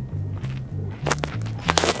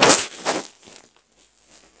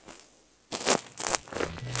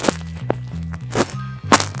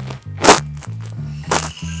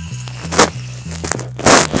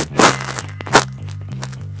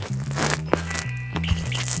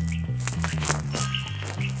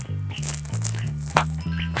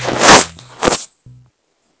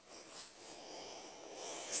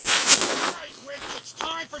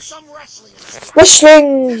 Some wrestling.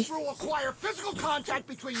 Wrestling! This will require physical contact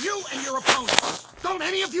between you and your opponent. Don't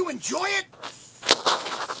any of you enjoy it?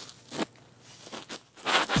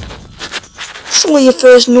 Surely if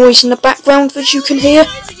there's noise in the background that you can hear.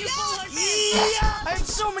 I have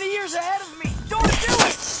so many years ahead of me. Don't do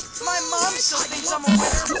it! My mom still thinks I'm a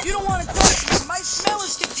winner. You don't want to touch me. My smell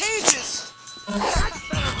is contagious.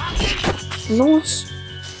 Nice.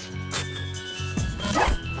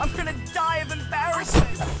 I'm gonna die of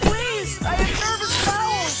embarrassment. Please, I have nervous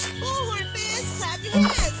bowels. Forward, miss. Clap your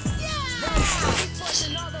hands. Yeah!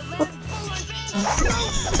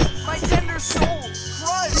 My tender soul,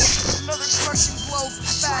 crushed. Another crushing blow from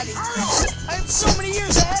fatty. I have so many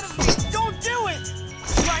years ahead of me. Don't do it.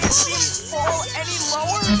 Try and see me fall any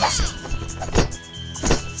lower.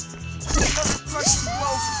 Another crushing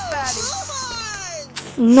blow from fatty.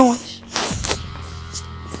 Nice.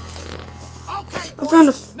 I found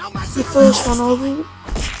the first one over.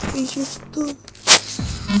 Easier to do.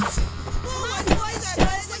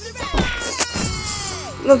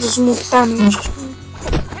 That does more damage.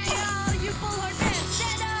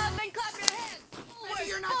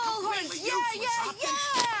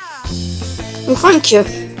 Well, thank you.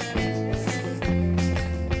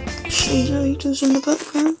 Cheerleaders in the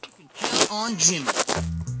background. On Jimmy.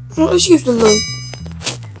 Well, let's use the low.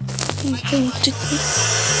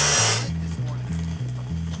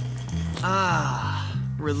 Ah,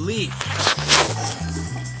 relief.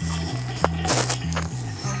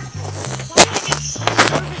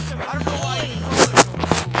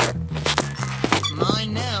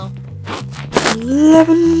 Mine now.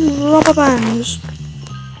 11 rubber bands.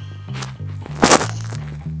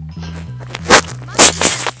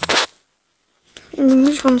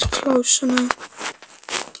 This one's closer now.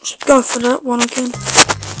 Let's go for that one again.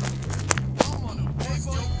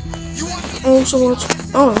 Also,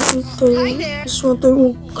 this one do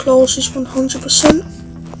all classes 100%,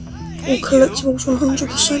 all collectibles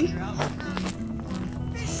 100%.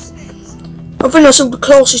 I think that's all the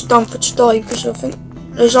classes done for today because I think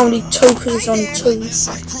there's only 2 because there's only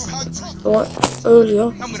 2 like earlier.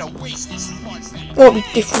 Might be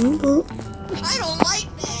different, but I don't like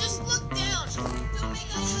that. Just look down. Don't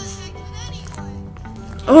make us sick with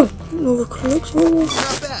anyone. oh, another collectible.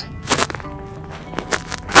 Not bad.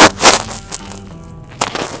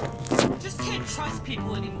 Just can't trust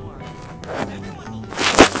people anymore.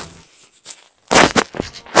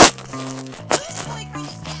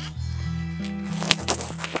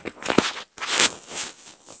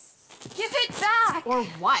 Give it back! Or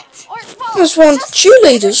what? Or well, There's one just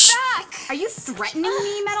cheerleaders. give it back! Are you threatening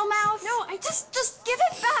me, Metal Mouth? No, I just give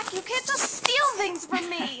it back. You can't just steal things from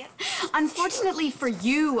me. Unfortunately for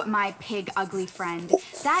you, my pig ugly friend,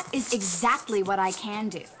 that is exactly what I can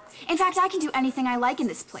do. In fact, I can do anything I like in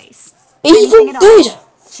this place. Evil Dead.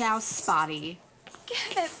 Ciao, Spotty.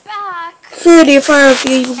 Give it back. Clearly a fan of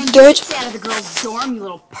the Evil And Dead. stay out of the girls' dorm, you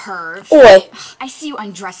little perv. Oi. I see you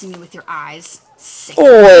undressing me with your eyes. Sick.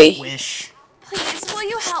 Oi. Wish. Please, will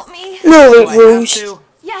you help me? No, it Do I have rules. to?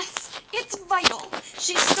 Yes, it's vital.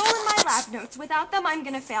 She's stolen my lab notes. Without them, I'm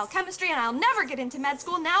gonna fail chemistry and I'll never get into med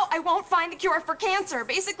school. Now I won't find the cure for cancer.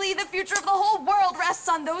 Basically, the future of the whole world rests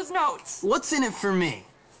on those notes. What's in it for me?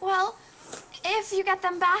 Well, if you get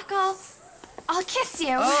them back, I'll kiss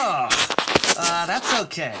you. Oh, that's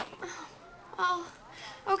okay. Oh,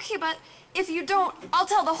 okay, but if you don't, I'll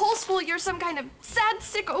tell the whole school you're some kind of sad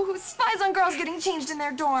sicko who spies on girls getting changed in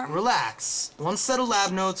their dorm. Relax. One set of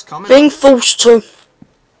lab notes coming. Being forced to.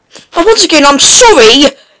 And once again, I'm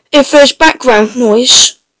sorry if there's background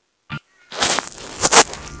noise.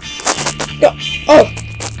 Yeah. Oh.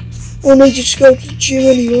 I need you to go to the gym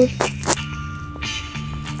anyway.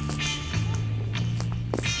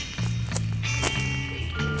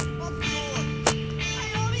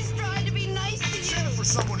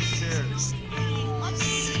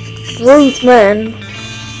 Rude man.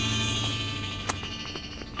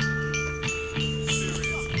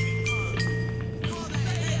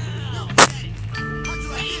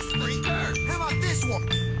 How about this one?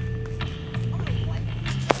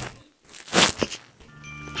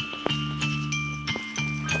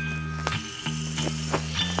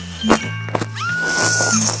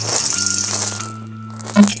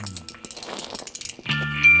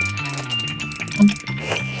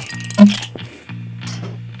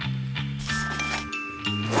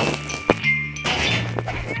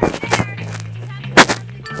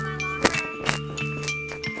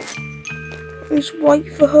 Let's wait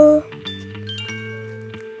for her.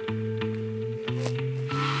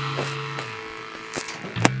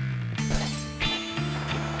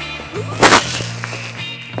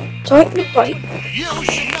 Take the bait. You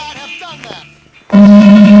should not have done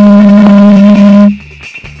that.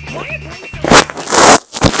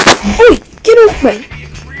 Oi, get off me.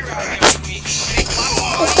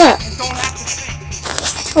 What's that?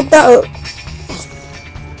 How about it?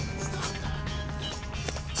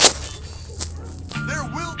 There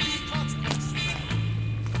will be consequences for that.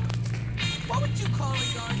 What would you call a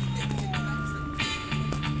yard digging in the country?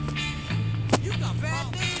 You got bad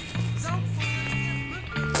news. Some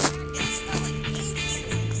it's still like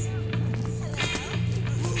 86.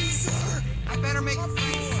 Loser. I better make a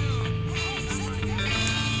friend.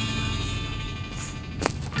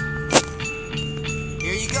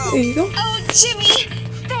 Here you go. There you go. Oh, Jimmy,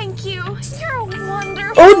 thank you. You're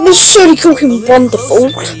wonderful. I wouldn't necessarily call him wonderful.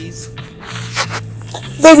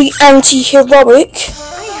 Very anti-heroic. I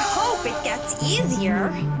hope it gets easier.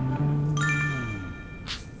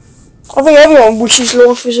 I think everyone wishes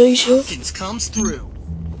life was easier. Hawkins comes through.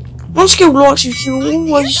 Once girl likes you, she'll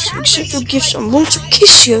always accept your gifts and want to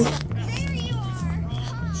kiss you.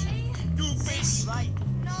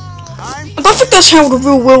 I don't think that's how the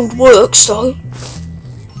real world works, though.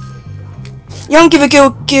 You don't give a girl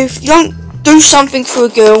a gift. You don't do something for a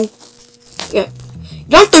girl. Yeah. You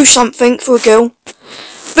don't do something for a girl.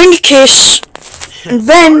 Then you kiss. And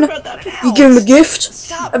then you give them a gift.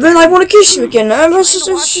 And then they want to kiss you again. And that's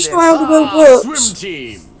just not how the world works. Swim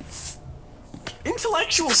team.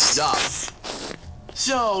 Intellectual stuff.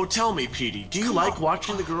 So, tell me, Petey, do you like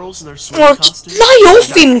watching the girls in their swimming Well, costumes? lay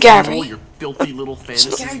off him, Gary. Gary. Your filthy little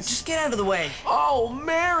fantasies. Gary, just get out of the way. Oh,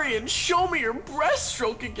 Marion, show me your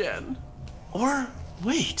breaststroke again. Or,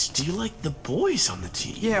 wait, do you like the boys on the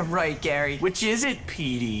team? Yeah, right, Gary. Which is it,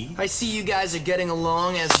 Petey? I see you guys are getting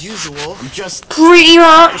along as usual. I'm just Pretty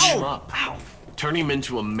much. him up. Turn him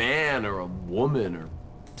into a man or a woman or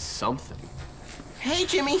something. Hey,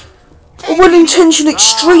 Jimmy. A well-intentioned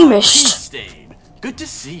extremist. He's Stain. Good to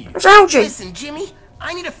see you. Algae. Listen, Jimmy,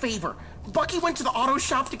 I need a favor. Bucky went to the auto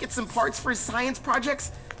shop to get some parts for his science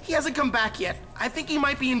projects. He hasn't come back yet. I think he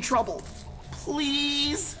might be in trouble.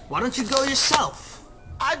 Please? Why don't you go yourself?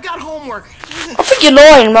 I've got homework. I think you're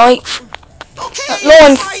lying, mate. Okay,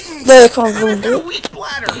 lying there kind of ruined a it. weak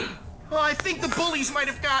bladder. Oh, I think the bullies might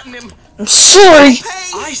have gotten him. I'm sorry.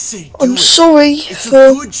 I say I'm sorry it's for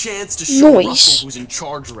a good chance to show noise, Russell who's in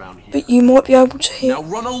charge around here. but you might be able to hear. Now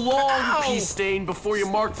run along, Pea Stain, before you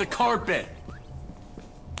mark the carpet.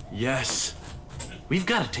 Yes. We've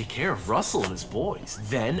got to take care of Russell and his boys.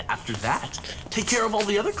 Then, after that, take care of all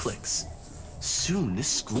the other cliques. Soon, this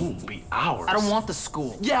school will be ours. I don't want the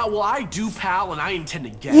school. Yeah, well, I do, pal, and I intend to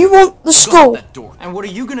get You it. want the school? That door. And what are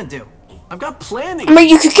you gonna do? I've got planning. I mean,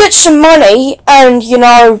 you could get some money and, you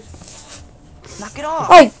know... Knock it off.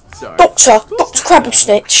 Hey, Sorry. Dr.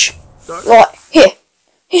 Crabblesnitch. Right,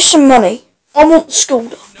 here's some money. I want the school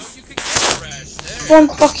done. Run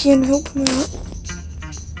Bucky and help me out.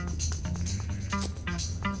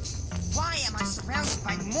 Why am I surrounded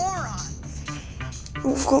by morons?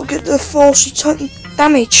 We've got to get the falsely taking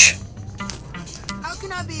damage. How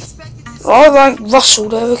can I be expected to I rank Russell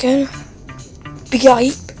there again. Big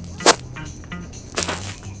ape.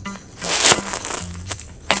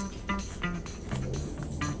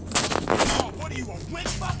 What are you, a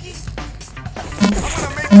witch, Bucky? I'm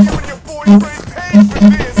gonna make you and your boyfriend pay for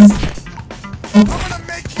this. I'm gonna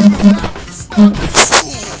make you allow me to stop at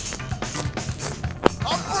school.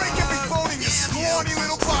 I'll break every bone in your scrawny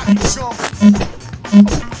little body, chump.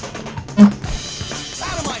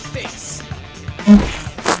 Out of my face.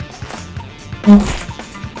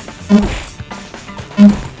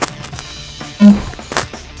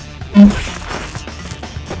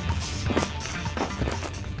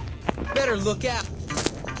 Better look out.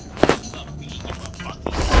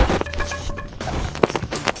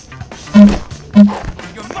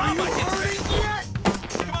 Your mama hurting yet?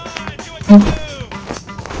 Come on, do what you do.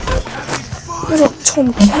 You're like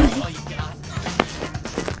Tom Kenny.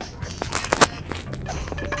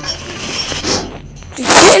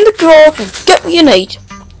 Get in the garden, get what you need.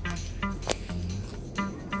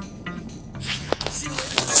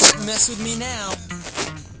 Mess with me now.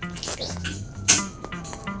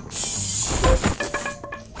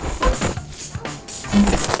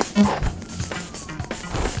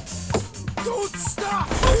 Don't stop!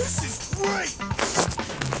 This is great!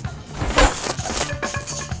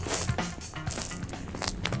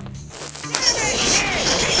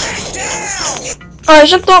 Alright,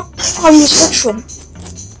 is that homeless veteran?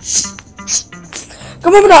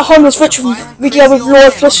 Remember that homeless veteran video with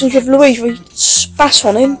live lessons with Louise where he spat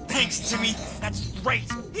on him? Thanks, Jimmy. That's great.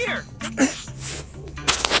 Here.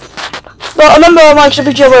 But I remember I made a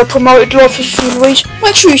video where I promoted live lessons with Louise.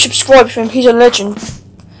 Make sure you subscribe to him, he's a legend.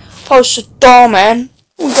 Opposed to Darman.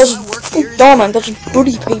 Darman doesn't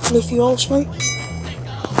bully people if you ask me.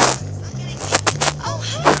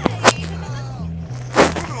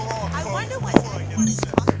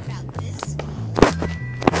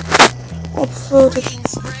 I prefer the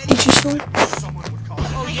digital.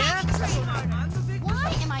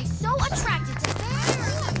 Why am I so attracted to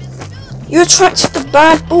bears? You're attracted to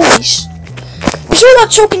bad boys. You saw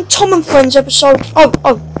that Talking Tom and Friends episode?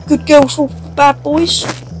 Oh, Good Girls for Bad Boys?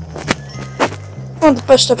 One of the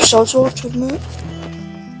best episodes, I have to admit.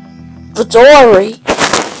 The Diary.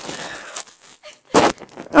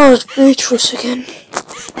 Oh, it's Beatrice again.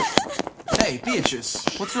 Hey, Beatrice,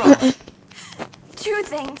 what's wrong? Two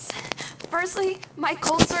things. Firstly, my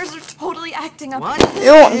cold sores are totally acting up. What?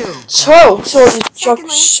 You're so the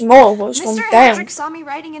joke's small, but it's gone Mr. down. Hendrick saw me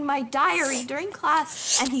writing in my diary during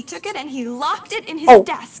class, and he took it and he locked it in his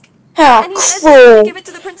desk. How And he says he's gonna cruel. give it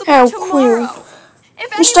to the principal How tomorrow. cruel.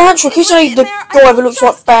 If Mr. anyone Hendrick, is isn't he in the there, I guy will that looks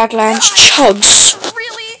like just Baglands Chugs?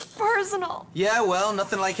 really personal. Yeah, well,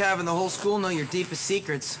 nothing like having the whole school know your deepest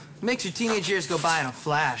secrets. Makes your teenage years go by in a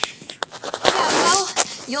flash. Yeah, well,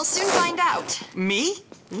 you'll soon find out. Me?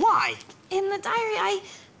 Why? In the diary, I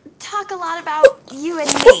talk a lot about you and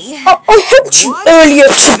me. I helped you earlier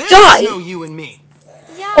today. No, you and me.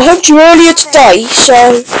 Yeah. I helped you earlier today,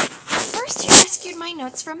 so... First, you rescued my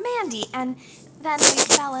notes from Mandy, and then we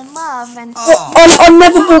fell in love, and I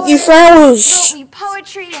never bought you flowers. wrote me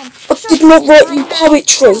poetry, and I did not write you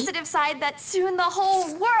poetry. positive side that soon the whole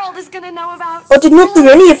world is gonna know about. I did not do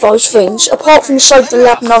any of those things, apart from save the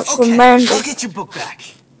lab notes from Mandy. I'll get your book back.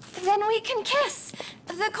 Then we can kiss.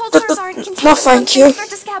 The cold sores aren't contagious. No, thank once you. they start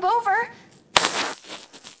to scab over.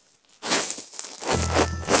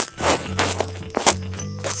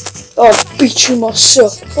 I'd beat you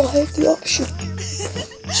myself if I had the option.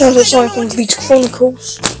 Sounds like something from Beat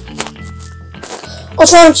Chronicles. I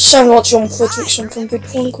try to sound like John Fredrickson from Big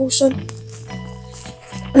Chronicles then.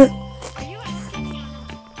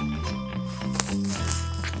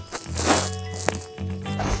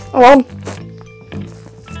 Oh,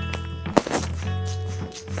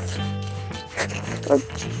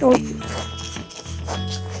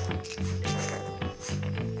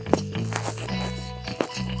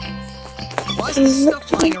 Why is this stuff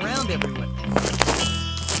flying around everywhere?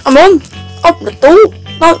 I'm on! Open the door!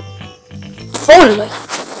 No! Finally!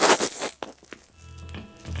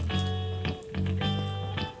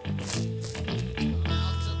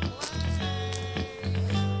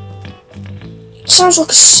 Sounds like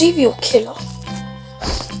a serial killer.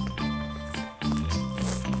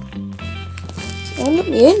 Oh, let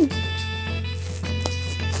me in.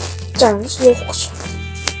 Damn, it's locked.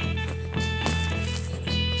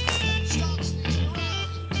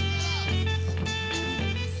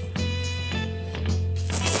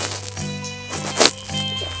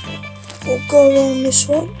 We'll go around this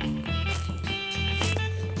one.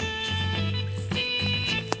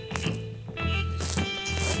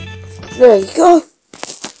 There you go.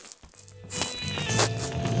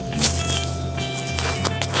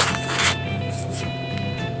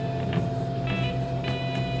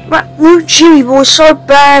 That new Jimmy boy's so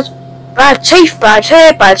bad. Bad teeth, bad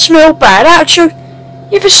hair, bad smell, bad attitude.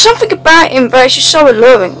 Yeah, there's something about him that is just so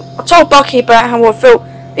alluring. I told Bucky about how I felt.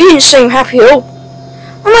 He didn't seem happy at all.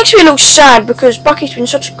 It makes me a little sad because Bucky's been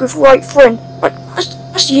such a good, great friend. But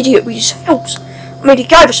that's the idiot with his helps. I mean, he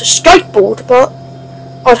gave us a skateboard, but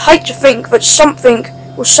I'd hate to think that something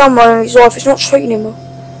or someone in his life is not treating him well.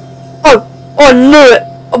 Oh, I knew it.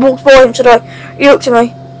 I walked by him today. He looked at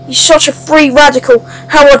me. He's such a free radical.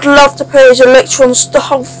 How I'd love to pair his electrons. The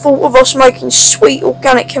whole thought of us making sweet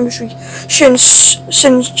organic chemistry just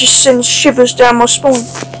sends shivers down my spine.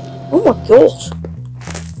 Oh my god.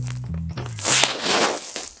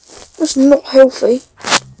 That's not healthy.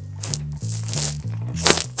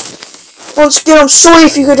 Once again, I'm sorry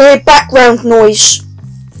if you could hear background noise.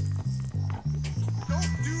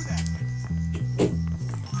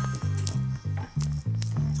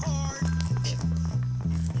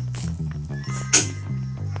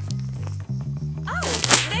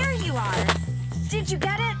 Did you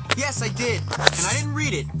get it? Yes, I did. And I didn't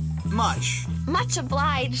read it. Much. Much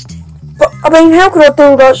obliged. But, I mean, how could I do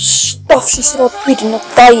all that stuff she said I'd read in a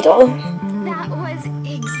beta? That was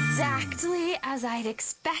exactly as I'd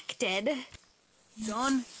expected.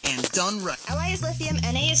 Done and done right. Li is lithium,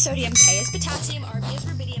 Na is sodium, K is potassium, Rb is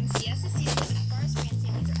rubidium, Cs is cesium, Fr is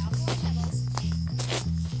francium. These are alcohol metals.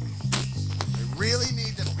 We really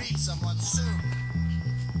need to beat someone soon.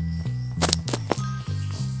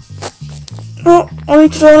 Oh, I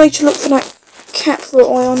need to look for that cat that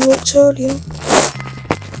I unlocked earlier.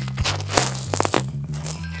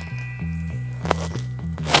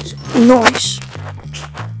 Nice.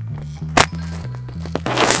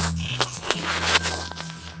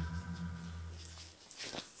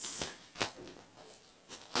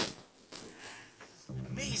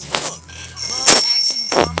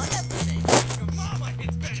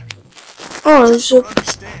 Oh, there's a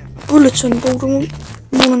bulletin board.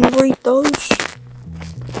 I want to read those.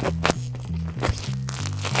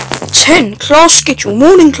 10. Class schedule.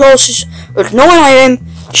 Morning classes at 9 AM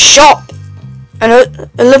sharp and at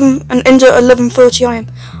 11 and end at 11:30 AM.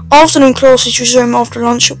 Afternoon classes resume after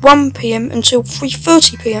lunch at 1 PM until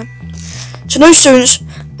 3:30 PM. To new students,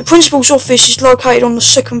 the principal's office is located on the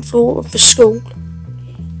second floor of the school.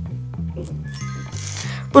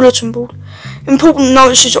 Bulletin board. Important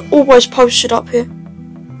notices are always posted up here.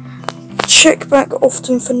 Check back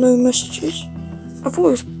often for new messages. I thought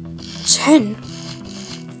it was 10.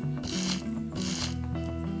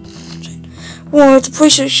 Well, if the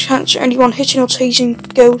police catch anyone hitting or teasing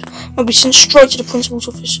girls, they'll be sent straight to the principal's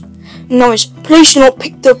office. Notice, please do not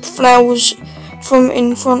pick the flowers from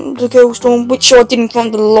in front of the girls' dorm, which I did in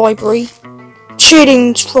front of the library.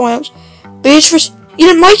 Cheerleading tryouts. Beatrice, you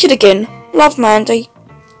didn't make it again. Love, Mandy.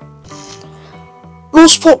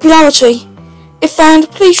 Lost popularity. If found,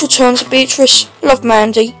 please return to Beatrice. Love,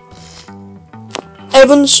 Mandy.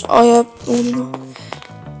 Evans, already know.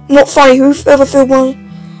 Not funny. Whoever filled one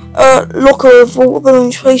locker of water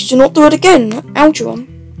balloons, please do not do it again. Algernon.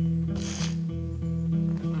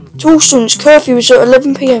 To all students, curfew is at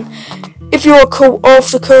 11 PM. If you are caught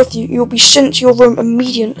after curfew, you will be sent to your room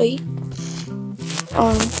immediately.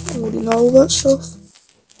 I already know all that stuff.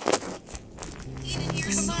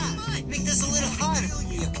 Make this a little harder for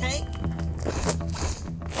me, okay?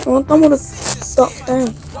 I don't want to duck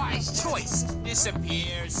down. Wise choice.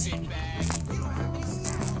 Disappear, sit back.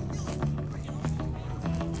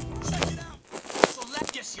 So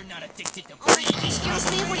guess you're not a addicted to breed.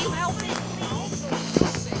 Excuse me, will you help me?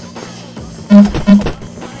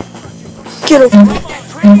 Get off me.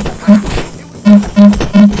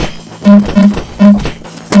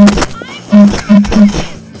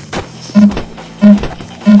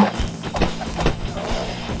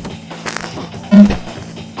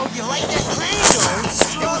 Oh, you like that crane? Don't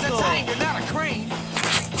struggle. You're not a crane.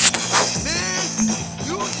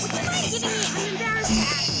 Would you mind giving me an embarrassed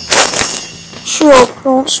Sure, I'll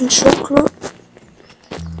plant some chocolate.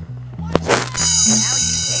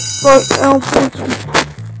 Right now,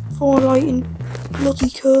 violating bloody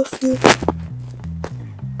curfew.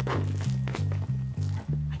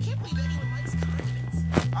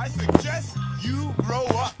 I suggest you grow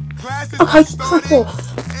up. Classes Okay, are crap starting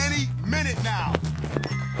off. any minute now.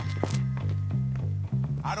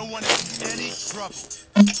 I don't want any trouble.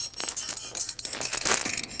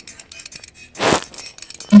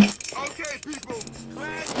 Okay, people.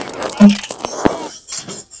 Class is about to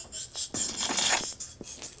start.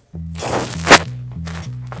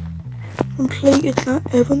 Completed that,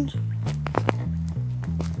 Evans.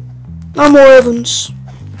 No more Evans.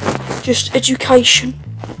 Just education.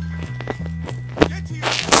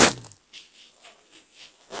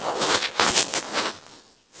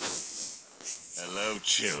 Hello,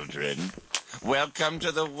 children. Welcome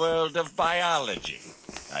to the world of biology.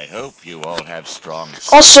 I hope you all have strong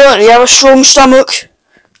stomachs. I certainly have a strong stomach.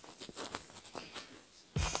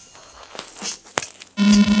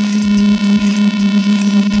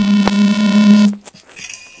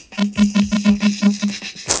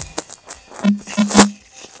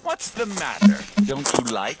 What's the matter? Don't you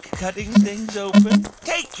like cutting things open?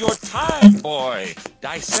 Take your time, boy.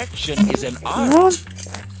 Dissection is an art.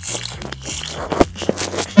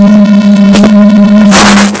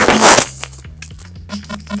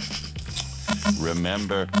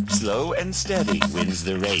 Remember, slow and steady wins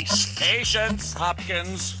the race. Patience,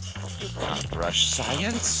 Hopkins. You can't rush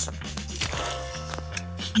science.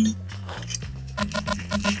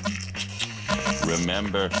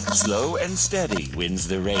 Remember, slow and steady wins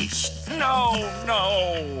the race. No,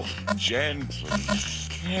 no! Gently,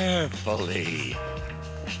 carefully.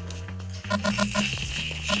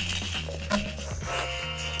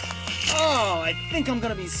 Oh, I think I'm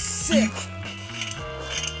gonna be sick.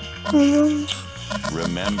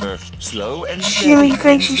 Remember, slow and Jimmy steady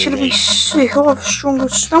thinks he wins should the be race. sick. I have a stronger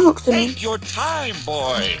stomach than him. Take your time,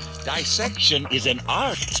 boy. Dissection is an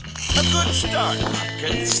art. A good start,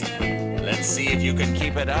 Hopkins. Let's see if you can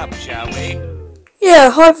keep it up, shall we?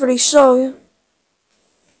 Yeah, hopefully so. Yeah.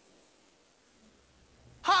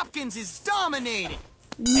 Hopkins is dominating.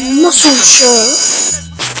 Muscle shirt.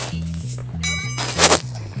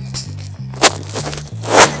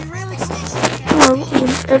 Oh, what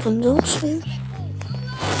was Evans also?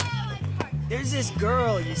 There's this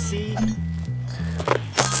girl, you see.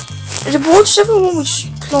 What's everyone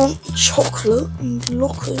with plant chocolate and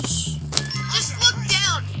lockers? Just look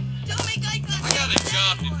down. Don't make eye contact. I got a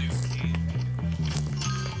job to do.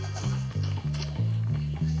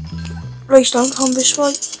 Please don't come this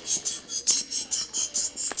way.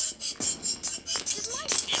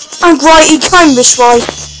 I'm great, he came this way.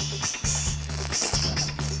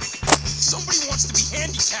 Somebody wants to be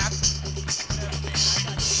handicapped.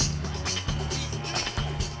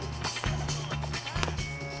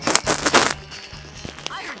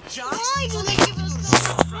 I heard Josh. Why do they give us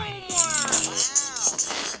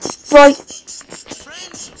no Right.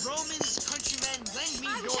 Friends, Romans, countrymen, lend me I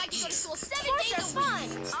wish your I could go to ears. school 7 days a week.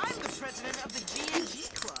 I'm the president of the G&G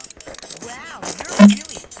Club. Wow, you're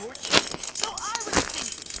really fortunate. So I was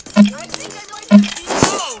thinking, I think I'd like to be...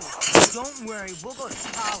 No! Don't worry, we'll go to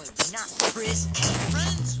college, not prison.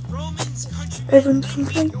 Friends, Romans, countrymen, Evans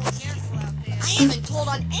something. I haven't told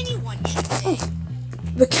on anyone yet.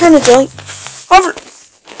 The candidate.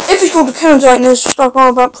 If it's called the candidate and there's stuff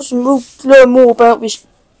on about pushing, we'll learn more about this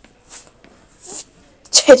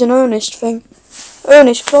Ted and Ernest thing.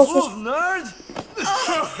 Ernest, class was. nerd!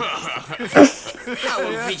 How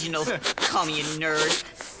original. Call me a nerd.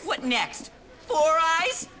 What next? 4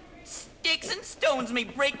 eyes? Sticks and stones may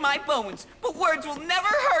break my bones, but words will never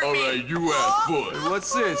hurt me. Alright, you have fun.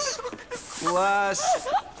 What's this? Class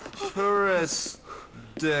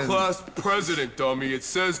president. Class president, dummy. It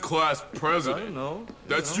says class president. I know.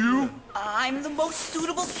 That's you? I'm the most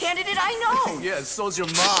suitable candidate I know. Yeah, so's your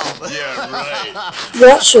mom. Yeah, right.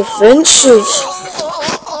 That's offensive.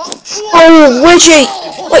 Oh, Reggie!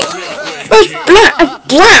 Wait, there's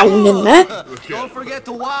brown in there. Don't forget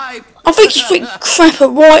to wipe. I think he's pretty crap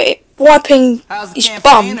at wiping How's the his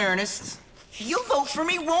campaign, bum. Ernest? You'll vote for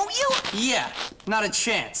me, won't you? Yeah, not a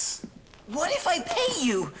chance. What if I pay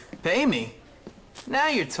you? Pay me? Now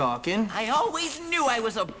you're talking. I always knew I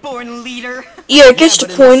was a born leader. Yeah, gets the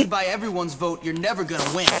but unless you point. by everyone's vote, you're never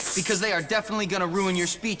gonna win. Because they are definitely gonna ruin your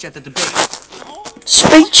speech at the debate.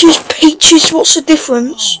 Speeches, peaches, what's the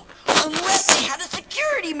difference? Unless they had a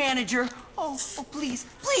security manager. Oh, please,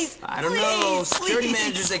 please, I don't know. Security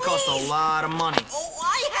managers, they cost a lot of money. Oh,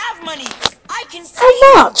 I have money. I can pay.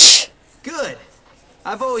 How much? Good.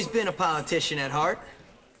 I've always been a politician at heart.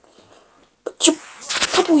 But you're a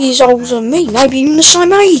couple years older than me, maybe even the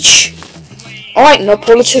same age. I ain't no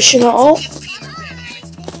politician at all.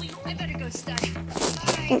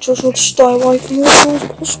 I just want to stay away from you as much as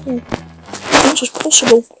possible. As much as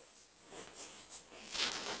possible.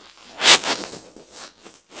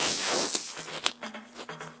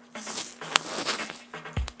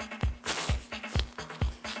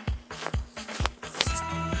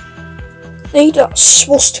 Need that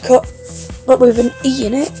swastika, but with an E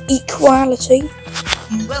in it. Equality.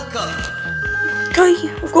 Welcome. Okay,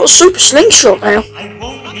 I've got a super slingshot now. I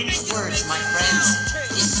won't mince words, my friends.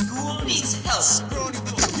 This school needs help.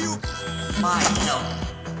 My help.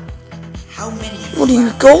 How many of What do you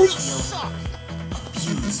feel got?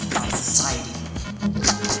 abused by society?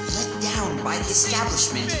 Let down by the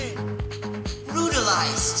establishment?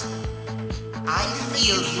 Brutalized? I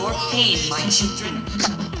feel your pain, my children.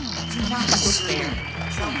 Do not despair.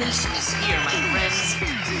 Salvation is here, my friends.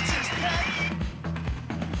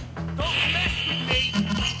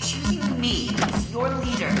 By choosing me as your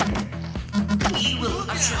leader, we will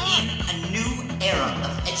usher in a new era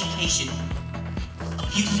of education.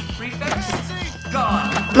 Abusive prefects? Gone.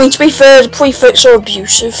 I mean, to be fair, the prefects are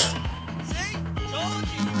abusive.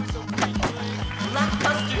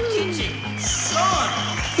 Lackluster teaching? Gone.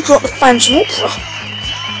 It's like the Phantom Opera.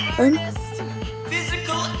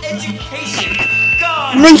 Physical education?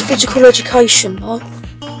 Gone. I need physical education, though.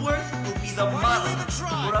 Schoolwork will be the model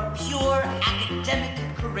for a pure academic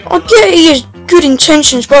curriculum. I get he has good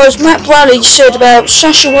intentions, but as Matt Bradley said about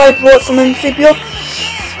Sasha Wade right from Amphibia,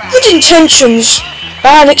 good intentions,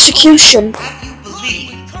 bad execution.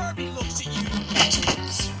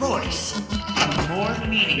 Sports are more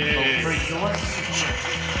meaningful for your future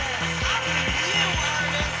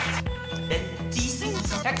than decent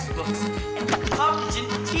textbooks and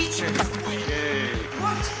competent teachers.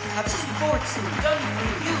 What have sports done for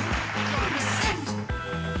you? Resent,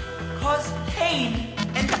 cause pain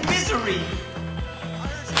and misery.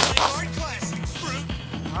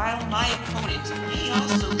 While my opponent may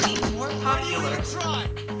also be more popular,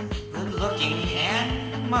 good-looking and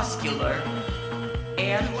muscular,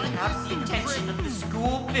 and have the attention of the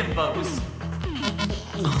school bimbos.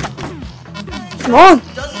 Come on.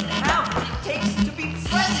 Doesn't have what it takes to be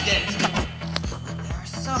president. There are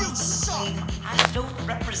some who claim I don't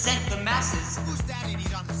represent the masses. Who's that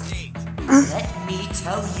idiot on the stage? Let me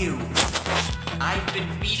tell you, I've been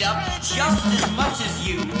beat up just as much as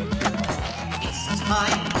you. It's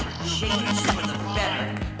time for change for the better.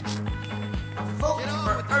 A vote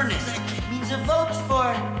for Ernest means a vote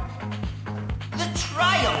for the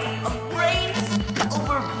triumph of brains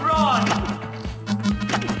over brawn.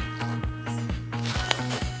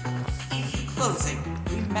 In closing,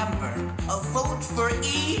 remember, a vote for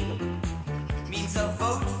E means a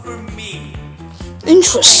vote for me.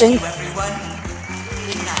 Interesting. Thank you, everyone.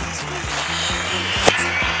 Good night.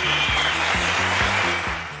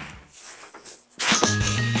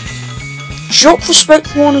 Drop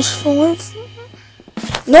respect 1 is 5.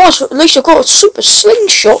 Nice, at least I got a super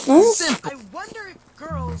slingshot now. I wonder if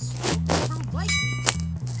girls ever like me.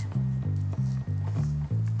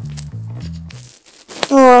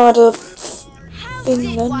 Alright,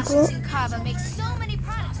 thing then, Washington Carver makes so many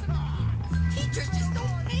products for me. Teachers just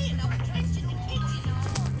don't pay enough attention to kids, you know.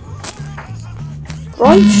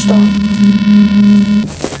 Gravestone.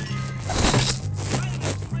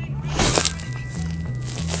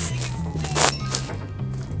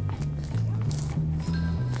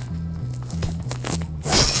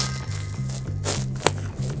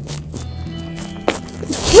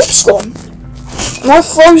 It's gone. Am I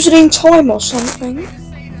frozen in time or something?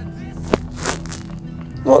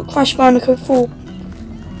 Like Crash Bandicoot 4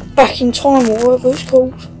 Back in Time or whatever it's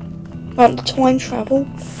called. About the time travel.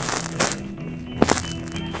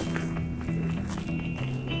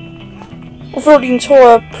 I thought the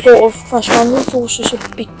entire plot of Crash Bandicoot was just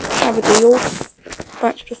a big parody of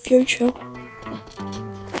Back to the Future.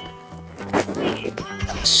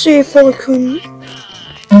 Let's see if I can...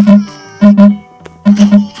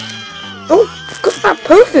 Oh, got that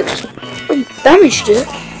perfect. I damaged it.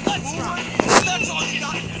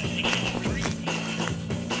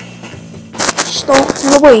 Start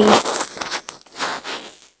Halloween.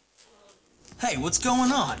 Hey, what's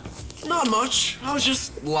going on? Not much. I was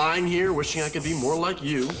just lying here wishing I could be more like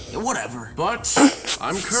you. Yeah, whatever. But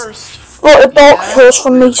I'm cursed. What a dark curse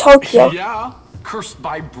from Metopia. Yeah, cursed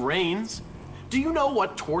by brains. Do you know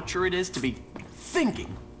what torture it is to be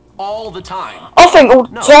thinking all the time? I think all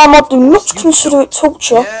the time. I do not consider it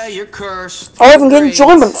torture. Yeah, you're cursed. I even get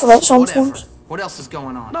enjoyment from it sometimes. What else is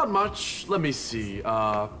going on? Not much. Let me see.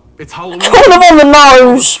 It's Halloween. Kind of on the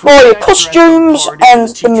nose for your costumes and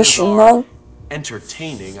the mission, though.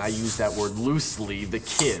 Entertaining, I use that word loosely, the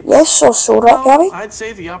kids. Yes, I saw that, Gabby. I'd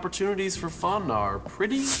say the opportunities for fun are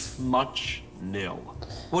pretty much nil.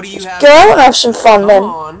 What do you have? Go and have some fun then. Come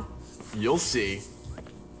on, you'll see.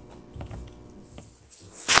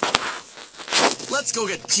 Let's go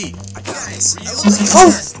get tea. I got this.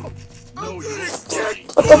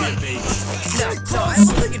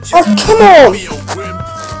 Oh, come on!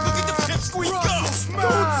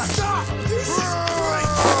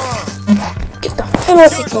 Get the hell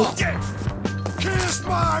off of me!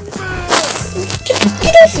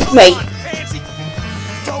 Get off of me!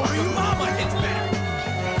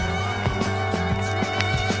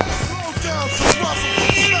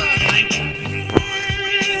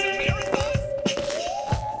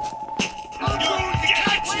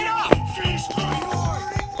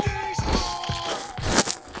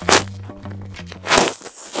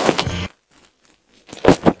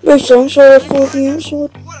 I'm sorry for the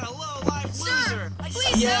insult. Sir,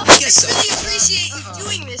 please help. I really appreciate you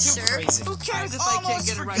doing this, sir. Who cares if I can't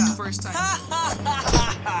get it right the first time?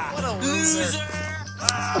 What a loser.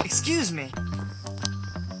 Excuse me.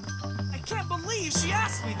 I can't believe she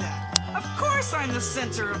asked me that. Of course I'm the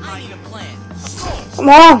center of my... I need a plan. Of course. Come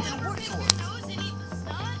on.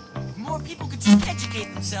 If more people could just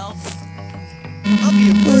educate themselves. I'll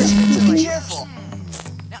be a virgin, so be careful.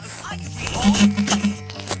 Now, if I could be all...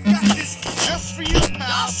 Got this just for you, pal.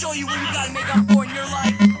 I'll show you what you gotta make up for in your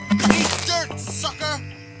life. Eat dirt, sucker.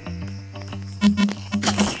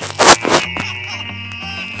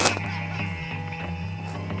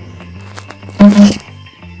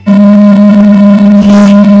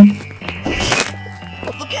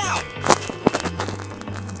 Look out!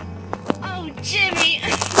 Oh, Jimmy.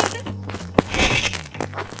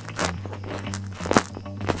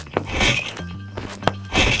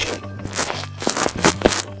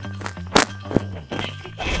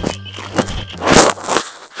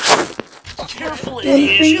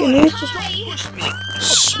 Anything you need to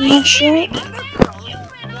smash it.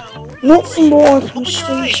 Not from what I can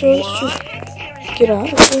see, so let's just get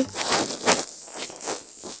out of here.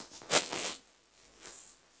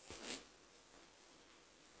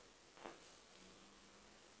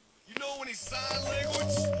 You know any sign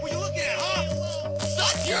language? What you looking at, huh?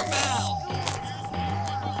 Shut your mouth!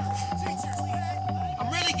 I'm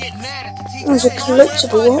really getting mad at the teacher. There's a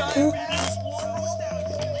collectible up there.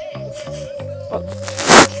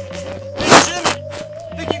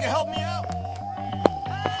 Think you can help me out?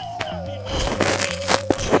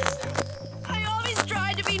 I always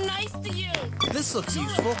try to be nice to you. This looks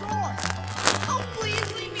useful. Oh,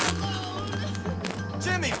 please leave me alone.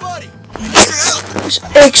 Jimmy, buddy! There's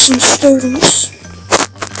eggs and students.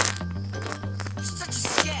 Such a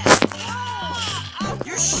scab.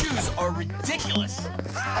 Your shoes are ridiculous.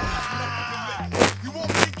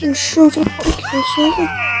 I'm sure they're ridiculous, aren't they?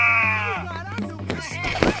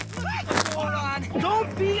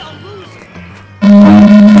 Don't be a loser.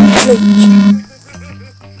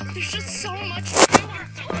 There's just so much to do.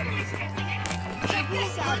 Check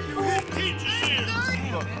this out.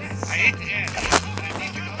 I hate to ask.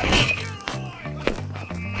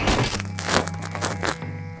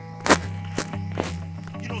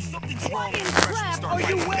 You know, something's wrong with the freshman start like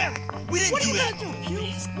that. We didn't do that.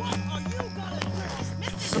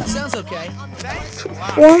 Sounds okay.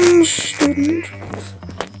 One student.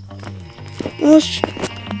 Let's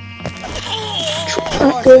chop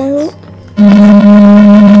that guy up.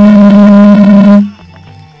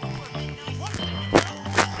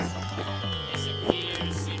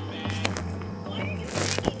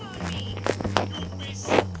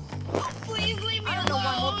 Please leave me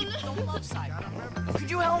alone. Could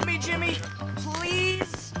you help me, Jimmy? Please?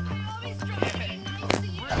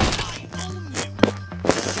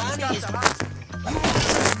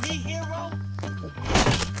 Me, hero?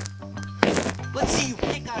 Let's see you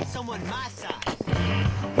pick on someone my size.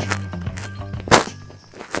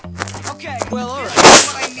 Okay, well, alright.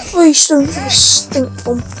 Three students with a stink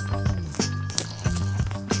bomb.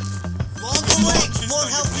 Longer legs won't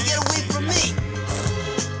help you get away from me.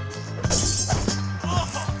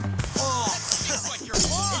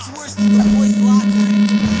 It's worse than the boys' locker.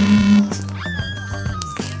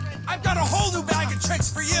 I've got a whole new bag of tricks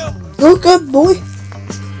for you. You're good, boy.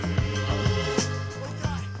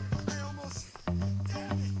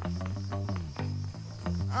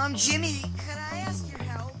 Jimmy, could I ask your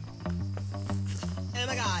help? Oh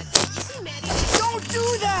my god. You see Maddie? Don't do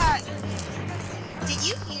that! Did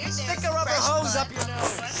you hear there's Stick a rubber fresh hose blood up your on the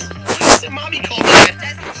nose. floor? Listen, Mommy called me. Does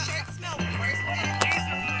the shirt smell worse than a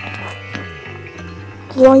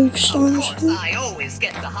Gravestones. Of course, I always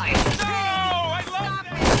get the highest. No, I love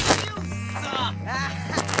that. You suck.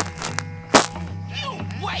 You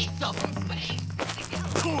waste the face.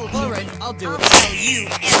 Cool. Alright, I'll do I'll it. tell you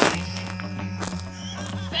everything.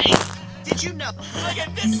 Thanks. Did you know? Look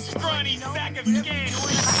at this scrawny sack of skin.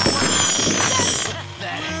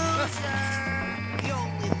 The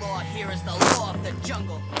only law here is the law of the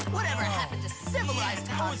jungle. Whatever happened to civilized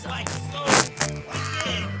conduct? Like so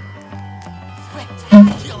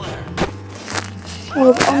spectacular.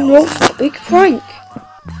 I've unlocked a big prank.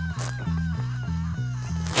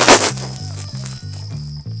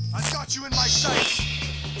 I've got you in my sights.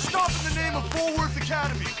 Stop in the name of Bullworth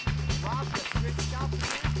Academy.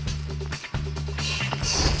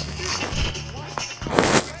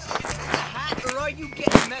 Or are you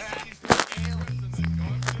getting messages from aliens?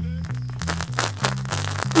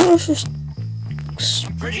 What's this?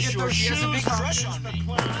 Pretty sure she has a big crush on me.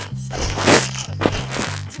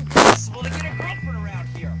 It's impossible to get a girlfriend around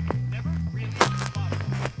here. Never really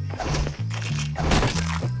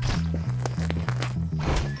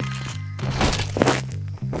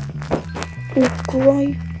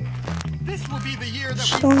Grey. This will be the year that we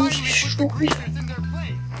Sounds finally put the stupid. greasers in their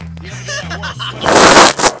place.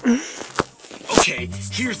 Okay,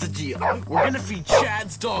 here's the deal. We're gonna feed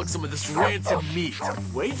Chad's dog some of this rancid meat.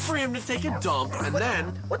 Wait for him to take a dump, and then...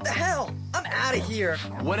 What the hell? I'm out of here.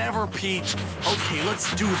 Whatever, Pete. Okay,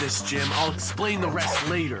 let's do this, Jim. I'll explain the rest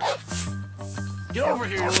later. Get over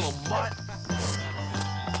here, you little mutt.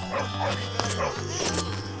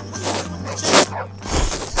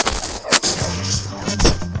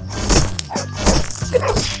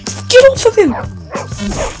 Get off of him!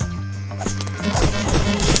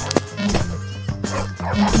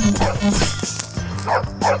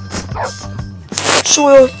 So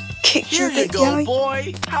I'll kick Here you a you bit, go, Gary.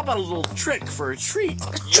 boy. How about a little trick for a treat?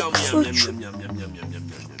 Yum, yum, yum, yum, yum, yum, yum, yum,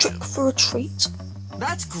 yum, Trick for a treat.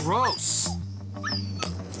 That's gross.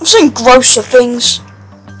 I'm saying grosser things.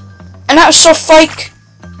 And that was so fake.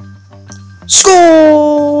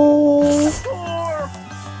 Score!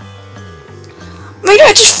 Maybe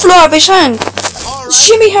that just flew out of his hand. Does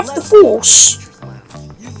Jimmy have the force?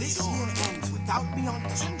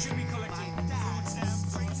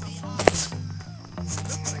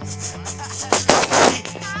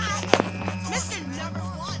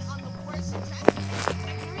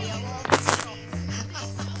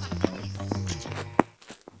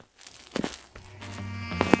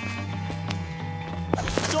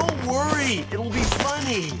 Don't worry, it'll be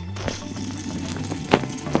funny.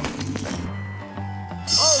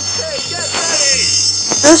 Okay, get ready.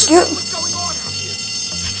 Let's go.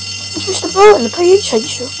 It's Mr. Burton, the PE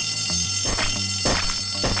teacher.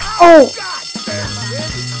 Oh.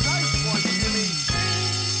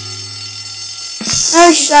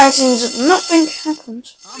 No, she's acting as if nothing happened.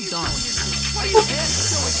 I'm done.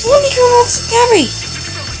 Why did you ask Gary?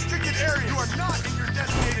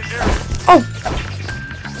 Oh.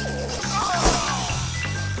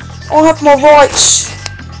 I have my rights.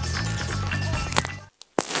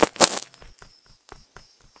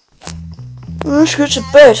 Let's go to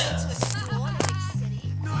bed.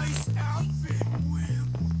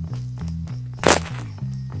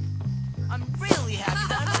 I'm really happy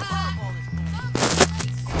that I'm all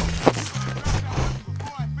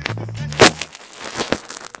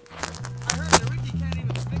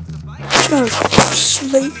Go to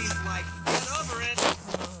sleep.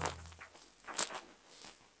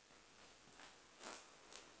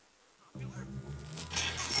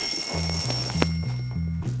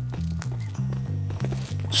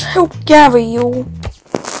 Let's help Gary your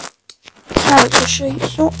character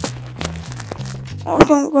sheets. Not. I'm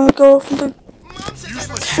gonna go off and do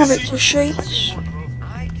character sheets.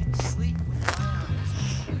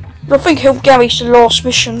 But I think help Gary's the last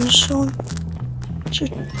mission, so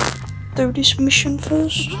just do this mission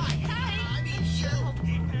first.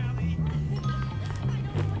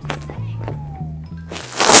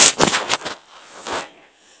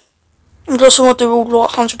 And also I do all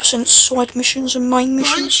like 100% side missions and main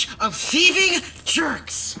missions. Bunch of thieving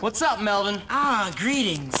jerks. What's up, Melvin? Ah,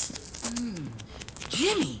 greetings.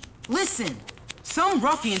 Jimmy, listen. Some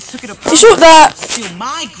ruffians took it upon Is it that steal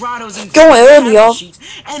my grottos and guy earlier,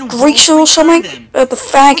 and Greaser or something? The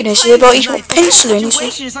faggot is here, but he's got a pencil in his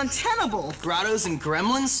head. situation is untenable. Grottos and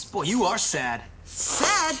gremlins? Boy, you are sad.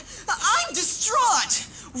 Sad? I'm distraught.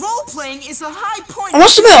 Role-playing is a high point. I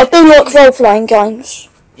must admit, I do like role-playing games.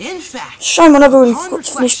 In fact, Shame I never really upon got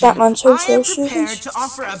to finish reflection, Batman 2 I am first prepared series. to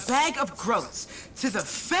offer a bag of groats to the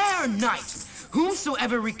fair knight,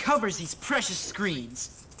 whomsoever recovers these precious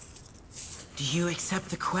screens. Do you accept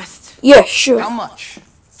the quest? Yeah, sure. How much?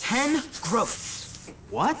 10 groats.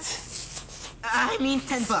 What? I mean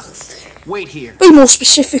 $10. Wait here. Be more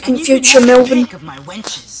specific in future, Melvin. Of my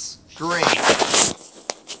wenches. Great.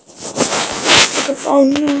 Oh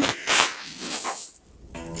no.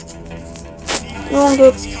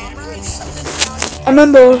 Longer. I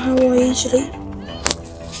remember how I easily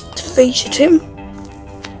defeated him.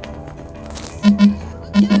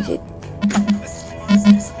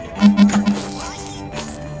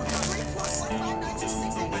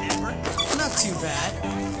 Not too bad.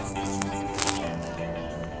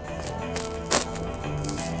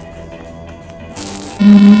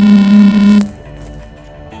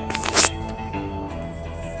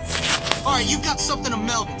 Alright, you got something of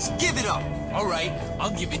Melvin's. Give it up. Alright,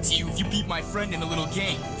 I'll give it to you if you beat my friend in a little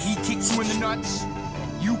game. He kicks you in the nuts,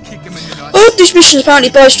 you kick him in the nuts. I heard this mission is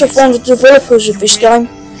apparently based off one of the developers of this game.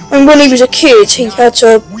 And when he was a kid, he had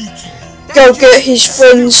to go get his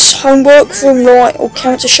friend's homework from like, or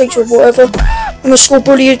character sheet or whatever, and the school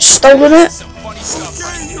bully had stolen it.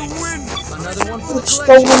 Or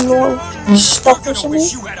stolen like stuff or something.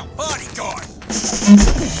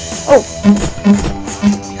 Oh.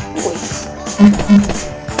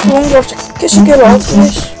 How long do I have to get some girl after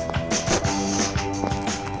this?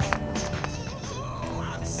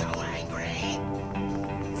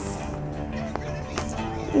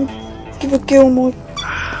 Give a girl my...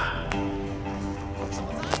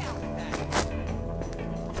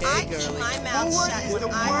 Hey, girlie. My mouth shut with a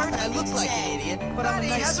word. I look like an idiot, but I'm a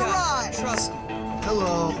nice guy. Trust me.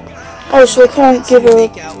 Hello. Oh, so I can't give her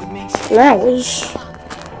flowers.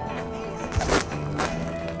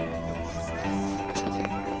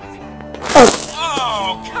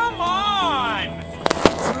 Oh, come on!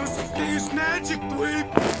 There's magic, dweeb!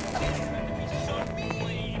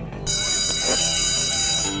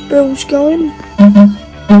 Bill's going.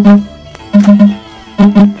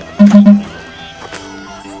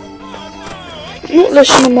 Not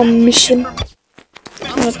listening to my mission.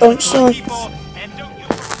 I don't say.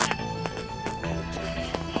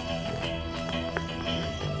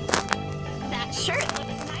 That shirt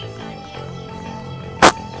looks nice on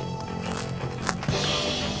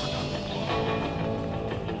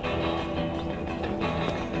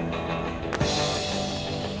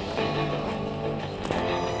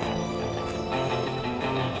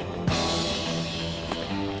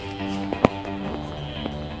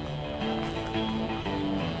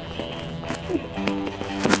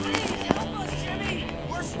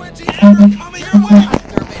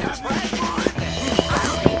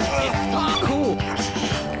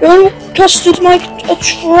Bill Custard made a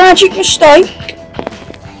tragic mistake.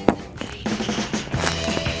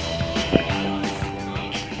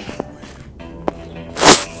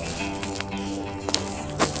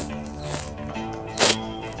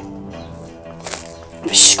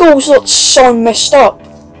 The school's not so messed up.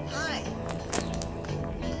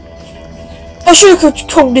 I should have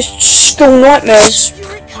called this school nightmares.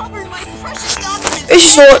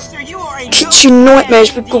 This is like kitchen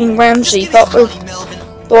nightmares with Gordon Ramsay, but with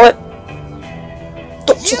like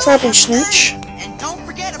Dr. Crab and Snitch. And don't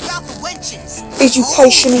forget about the wenches.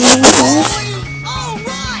 Education and nightmares.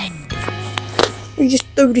 We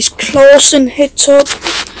just do this class and head to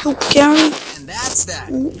help Gary. And that's that.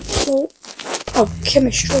 Oh,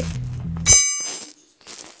 chemistry.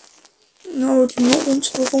 No, I do not want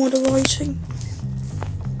to avoid a rating.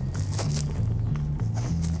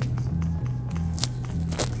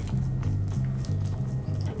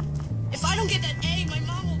 If I don't get that A, my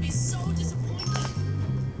mom will be so disappointed.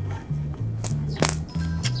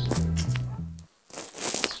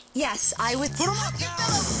 Yes, I would.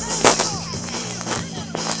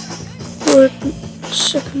 Word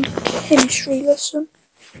second chemistry lesson.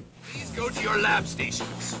 Please go to your lab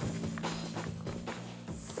stations.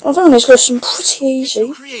 I found this lesson pretty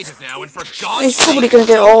easy. Creative now, and for God's It's probably sake, going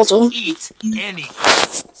to get harder. eat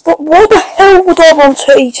anything. But why the hell would I want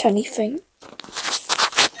to eat anything?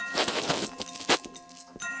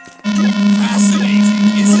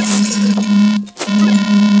 Fascinating, isn't it?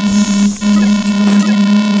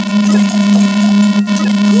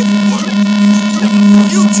 Good work. You have a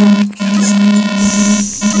future in chemistry.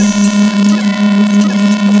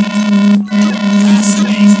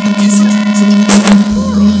 Fascinating, isn't it?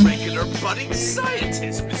 You're a regular budding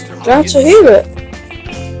scientist, Mr. Glad to hear it.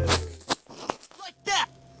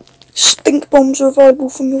 Stink bombs are available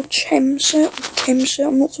from your chem set. Chem set,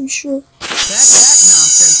 I'm not too sure. That's that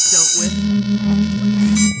nonsense dealt with.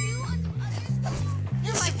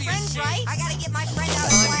 You're my right? I gotta get my friend out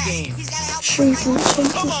of class. He's gotta help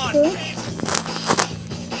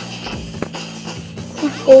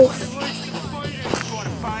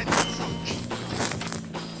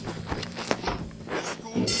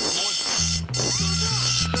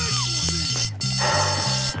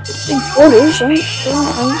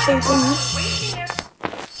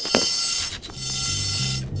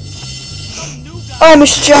Oh,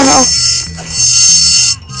 Mr. Janitor.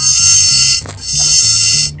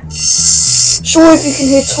 Sorry if you can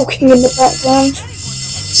hear talking in the background.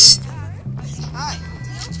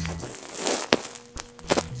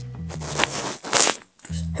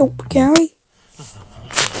 Help, Gary.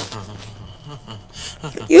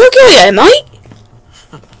 You okay there, mate?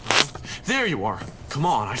 There you are. Come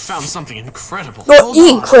on, I found something incredible. Not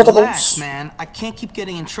incredible. Relax, man. I can't keep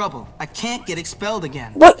getting in trouble. I can't get expelled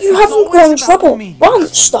again. But you haven't got in trouble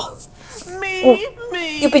once, though.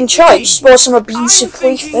 You've been chased by some abusive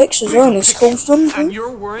prefects as well as caused them. And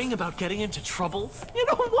you're worrying about getting into trouble? You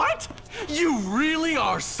know what? You really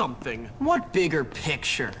are something. What bigger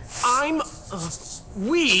picture?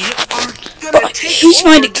 We are gonna take he's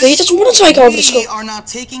made it clear he doesn't want to take over the school. We are not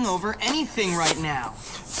taking over anything right now.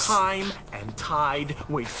 Time and tide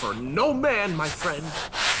wait for no man, my friend.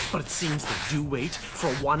 But it seems they do wait for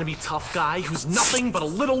a wannabe tough guy who's nothing but a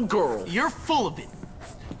little girl. You're full of it.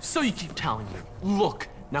 So you keep telling me. Look,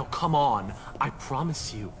 now come on. I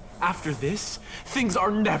promise you, after this, things are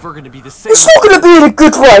never gonna be the same. It's not gonna be in a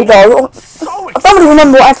good way, though. I don't really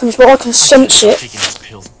remember what happens, but I can sense it. Taking these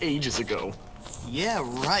pills ages ago. Yeah,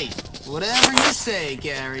 right. Whatever you say,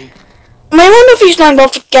 Gary. I wonder if he's named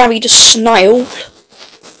after Gary the Snail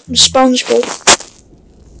from SpongeBob.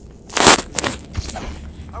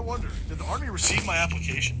 I wonder, did the Army receive my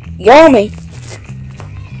application? The Army?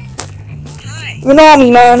 You're an Army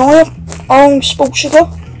man, are you? Sports sugar?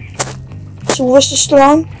 Sylvester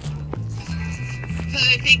Stallone?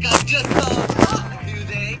 They think I'm just a do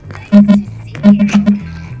they?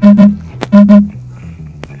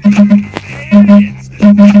 Idiots!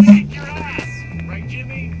 Kick your ass! Right,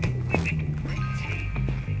 Jimmy?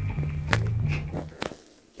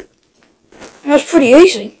 That's pretty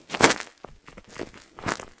easy.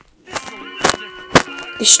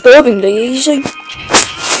 Disturbingly easy.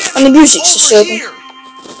 And the music's disturbing.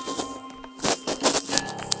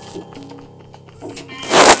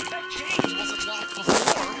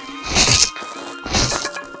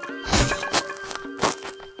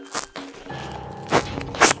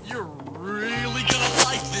 You're really gonna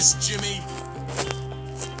like this, Jimmy.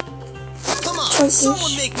 Come on,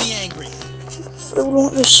 someone make me angry. I feel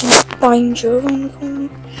like there's some danger around the corner.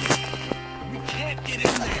 We can't get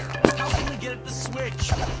in there. How can we get at the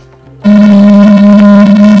switch?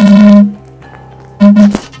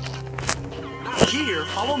 Not here.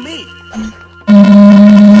 Follow me.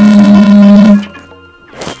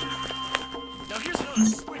 Now here's another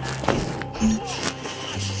switch.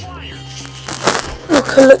 A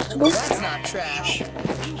collectible. That's not trash.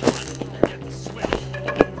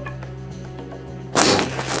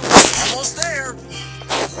 Almost there.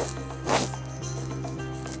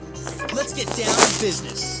 Let's get down to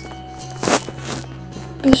business.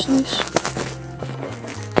 Business.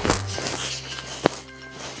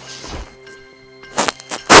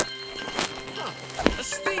 A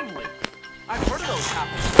steam leak. I've heard of those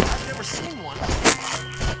happen. I've never seen one.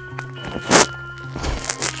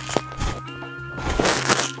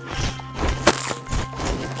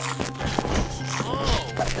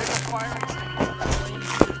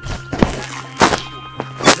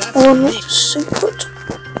 Oh, not a secret.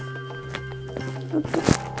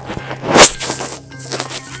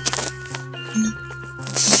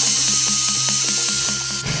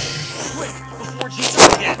 Quick, before it heats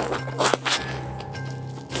up again.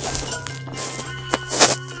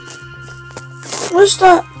 Where's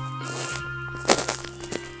that?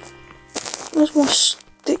 Where's my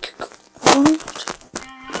stick?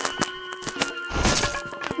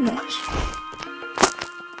 Nice.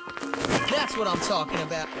 That's what I'm talking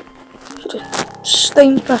about. It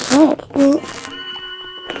stains back up. Look.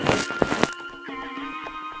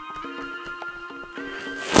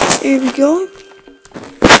 Here we go.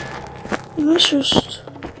 Let's just.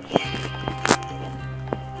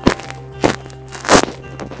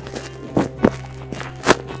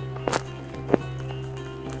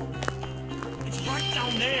 It's right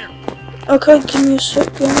down there. Okay, give me a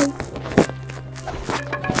sec, guys.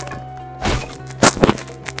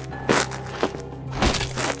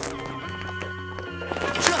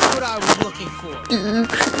 Just what I was looking for.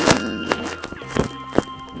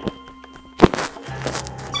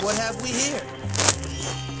 What have we here?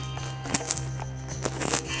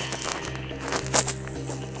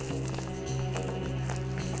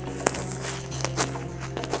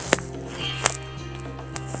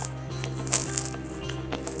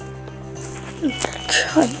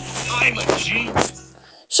 Okay. I'm a genius.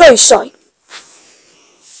 So say.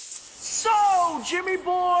 So, Jimmy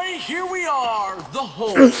boy, here we are. The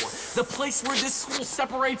hole. The place where this school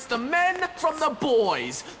separates the men from the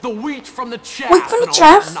boys. The wheat from the chaff. Wheat from the and all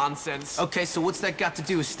chaff? that nonsense. Okay, so what's that got to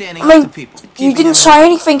do with standing I mean, up to people? you didn't say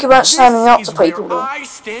anything about standing up to people, though. I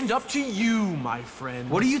stand up to you, my friend.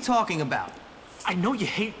 What are you talking about? I know you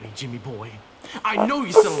hate me, Jimmy boy. I know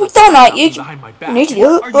you still We don't like you. behind my You're back. an idiot,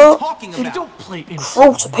 What are you but talking about? Don't play innocent.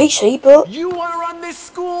 cruel to PC, but You want to run this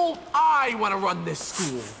school? I want to run this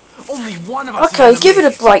school. Only one of us. okay, give it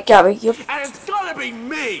a break, Gary. And it's gonna be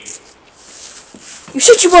me. You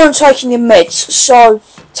said you weren't taking your meds, so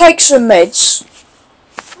take some meds.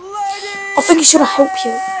 I think it's gonna help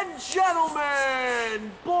you.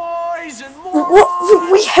 Gentlemen, boys and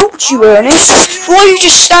What? We helped you, Ernest. Why are you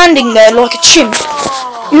just standing there like a chimp?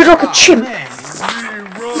 You look like a chimp.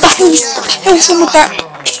 What the hell's wrong with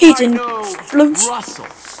that kid in blue? Russell,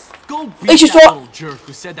 go beat They just that what? little jerk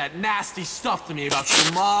who said that nasty stuff to me about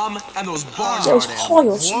your mom and those barnyard Those animals.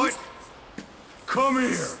 piles. What? Come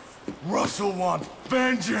here. Russell wants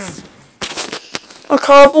vengeance.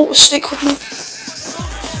 Okay, I bought a stick with me.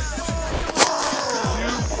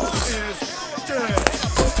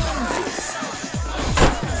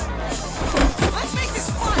 Let's make this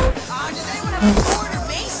fun. Does anyone have a sword or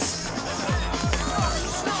mace?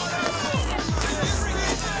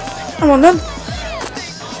 Come on then.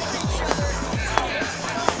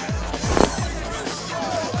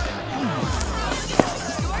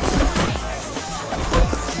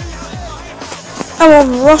 Come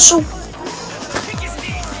on, Russell.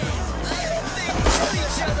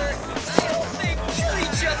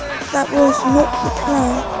 That was not the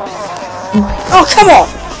plan. Oh, come on!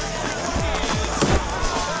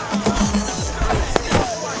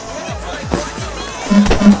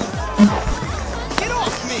 Get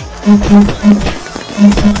off me!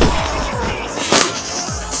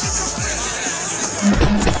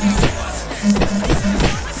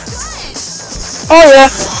 Oh yeah.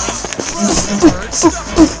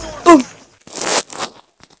 Boom.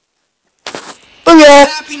 Boom yeah.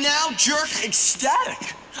 Happy now, jerk?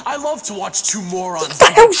 Ecstatic. I love to watch two morons. What the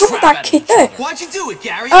hell's wrong with that kid there? Why'd you do it,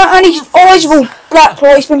 Gary? And his eyes are all black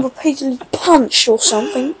like he's been repeatedly punched or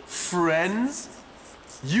something. Friends?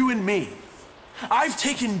 You and me. I've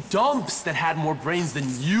taken dumps that had more brains than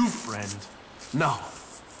you, friend. No.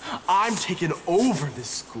 I'm taking over this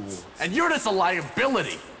school, and you're just a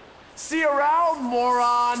liability. See you around,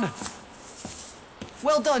 moron!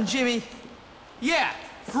 Well done, Jimmy. Yeah,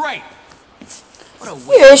 great. What a waste.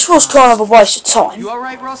 Yeah, this was kind of a waste of time. You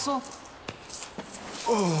alright, Russell?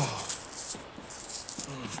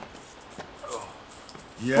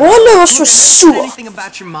 Yeah. Why Lewis was Say sewer? anything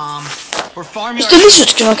about your mom or Is farmyard? the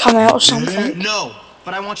lizard gonna come out or something? No,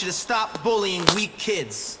 but I want you to stop bullying weak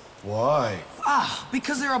kids. Why?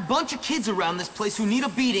 Because there are a bunch of kids around this place who need a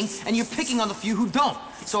beating, and you're picking on the few who don't.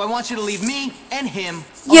 So I want you to leave me and him.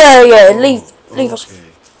 Yeah, yeah, leave us. Okay.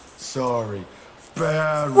 Sorry.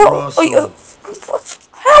 Bad What? Russell.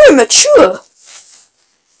 How immature?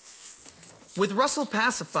 With Russell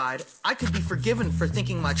pacified, I could be forgiven for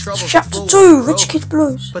thinking my troubles Chapter were 2, over. Rich Kid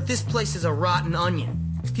Blues. But this place is a rotten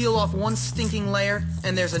onion. Peel off one stinking layer,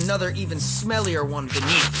 and there's another even smellier one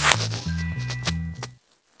beneath.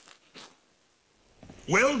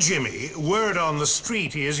 Well, Jimmy, word on the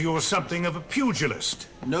street is you're something of a pugilist.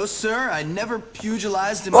 No, sir, I never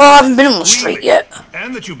pugilized in Well, I haven't been on the street yet.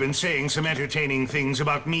 And that you've been saying some entertaining things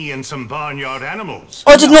about me and some barnyard animals.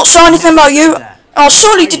 I did not say anything about you. I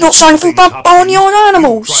certainly did not say anything about barnyard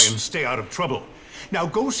animals. Try and stay out of trouble. Now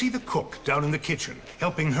go see the cook down in the kitchen.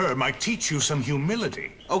 Helping her might teach you some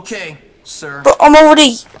humility. Okay, sir. But I'm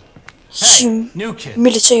already New kid.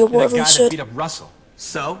 humility or You're whatever the he guy that said. beat up Russell.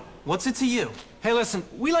 So, what's it to you? Hey, listen,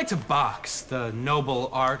 we like to box, the noble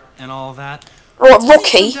art and all that. Right, Come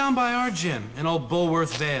Rocky. down by our gym in old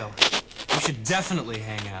Bulworth Vale. We should definitely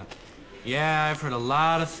hang out. Yeah, I've heard a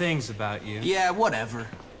lot of things about you. Yeah, whatever.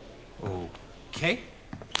 Okay.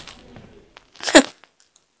 It'd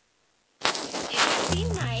be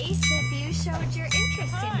nice if you showed your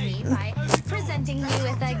interest in me by presenting me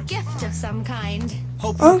with a gift of some kind.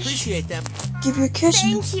 Hope Oh, you appreciate them. Give you a kiss.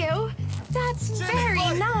 Thank you. That's very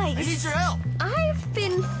nice. I need your help. I've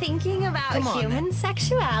been thinking about Come on, human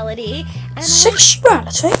sexuality, and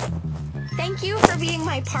Sexuality? thank you for being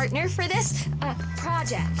my partner for this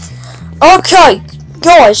project. Okay,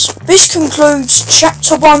 guys, this concludes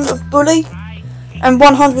Chapter 1 of Bully and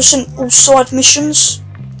 100% all side missions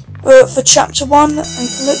for Chapter 1 and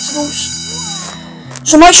collectibles.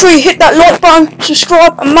 So make sure you hit that like button,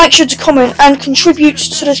 subscribe, and make sure to comment and contribute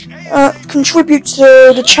to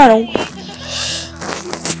the channel.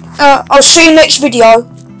 I'll see you next video.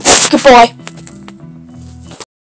 Goodbye.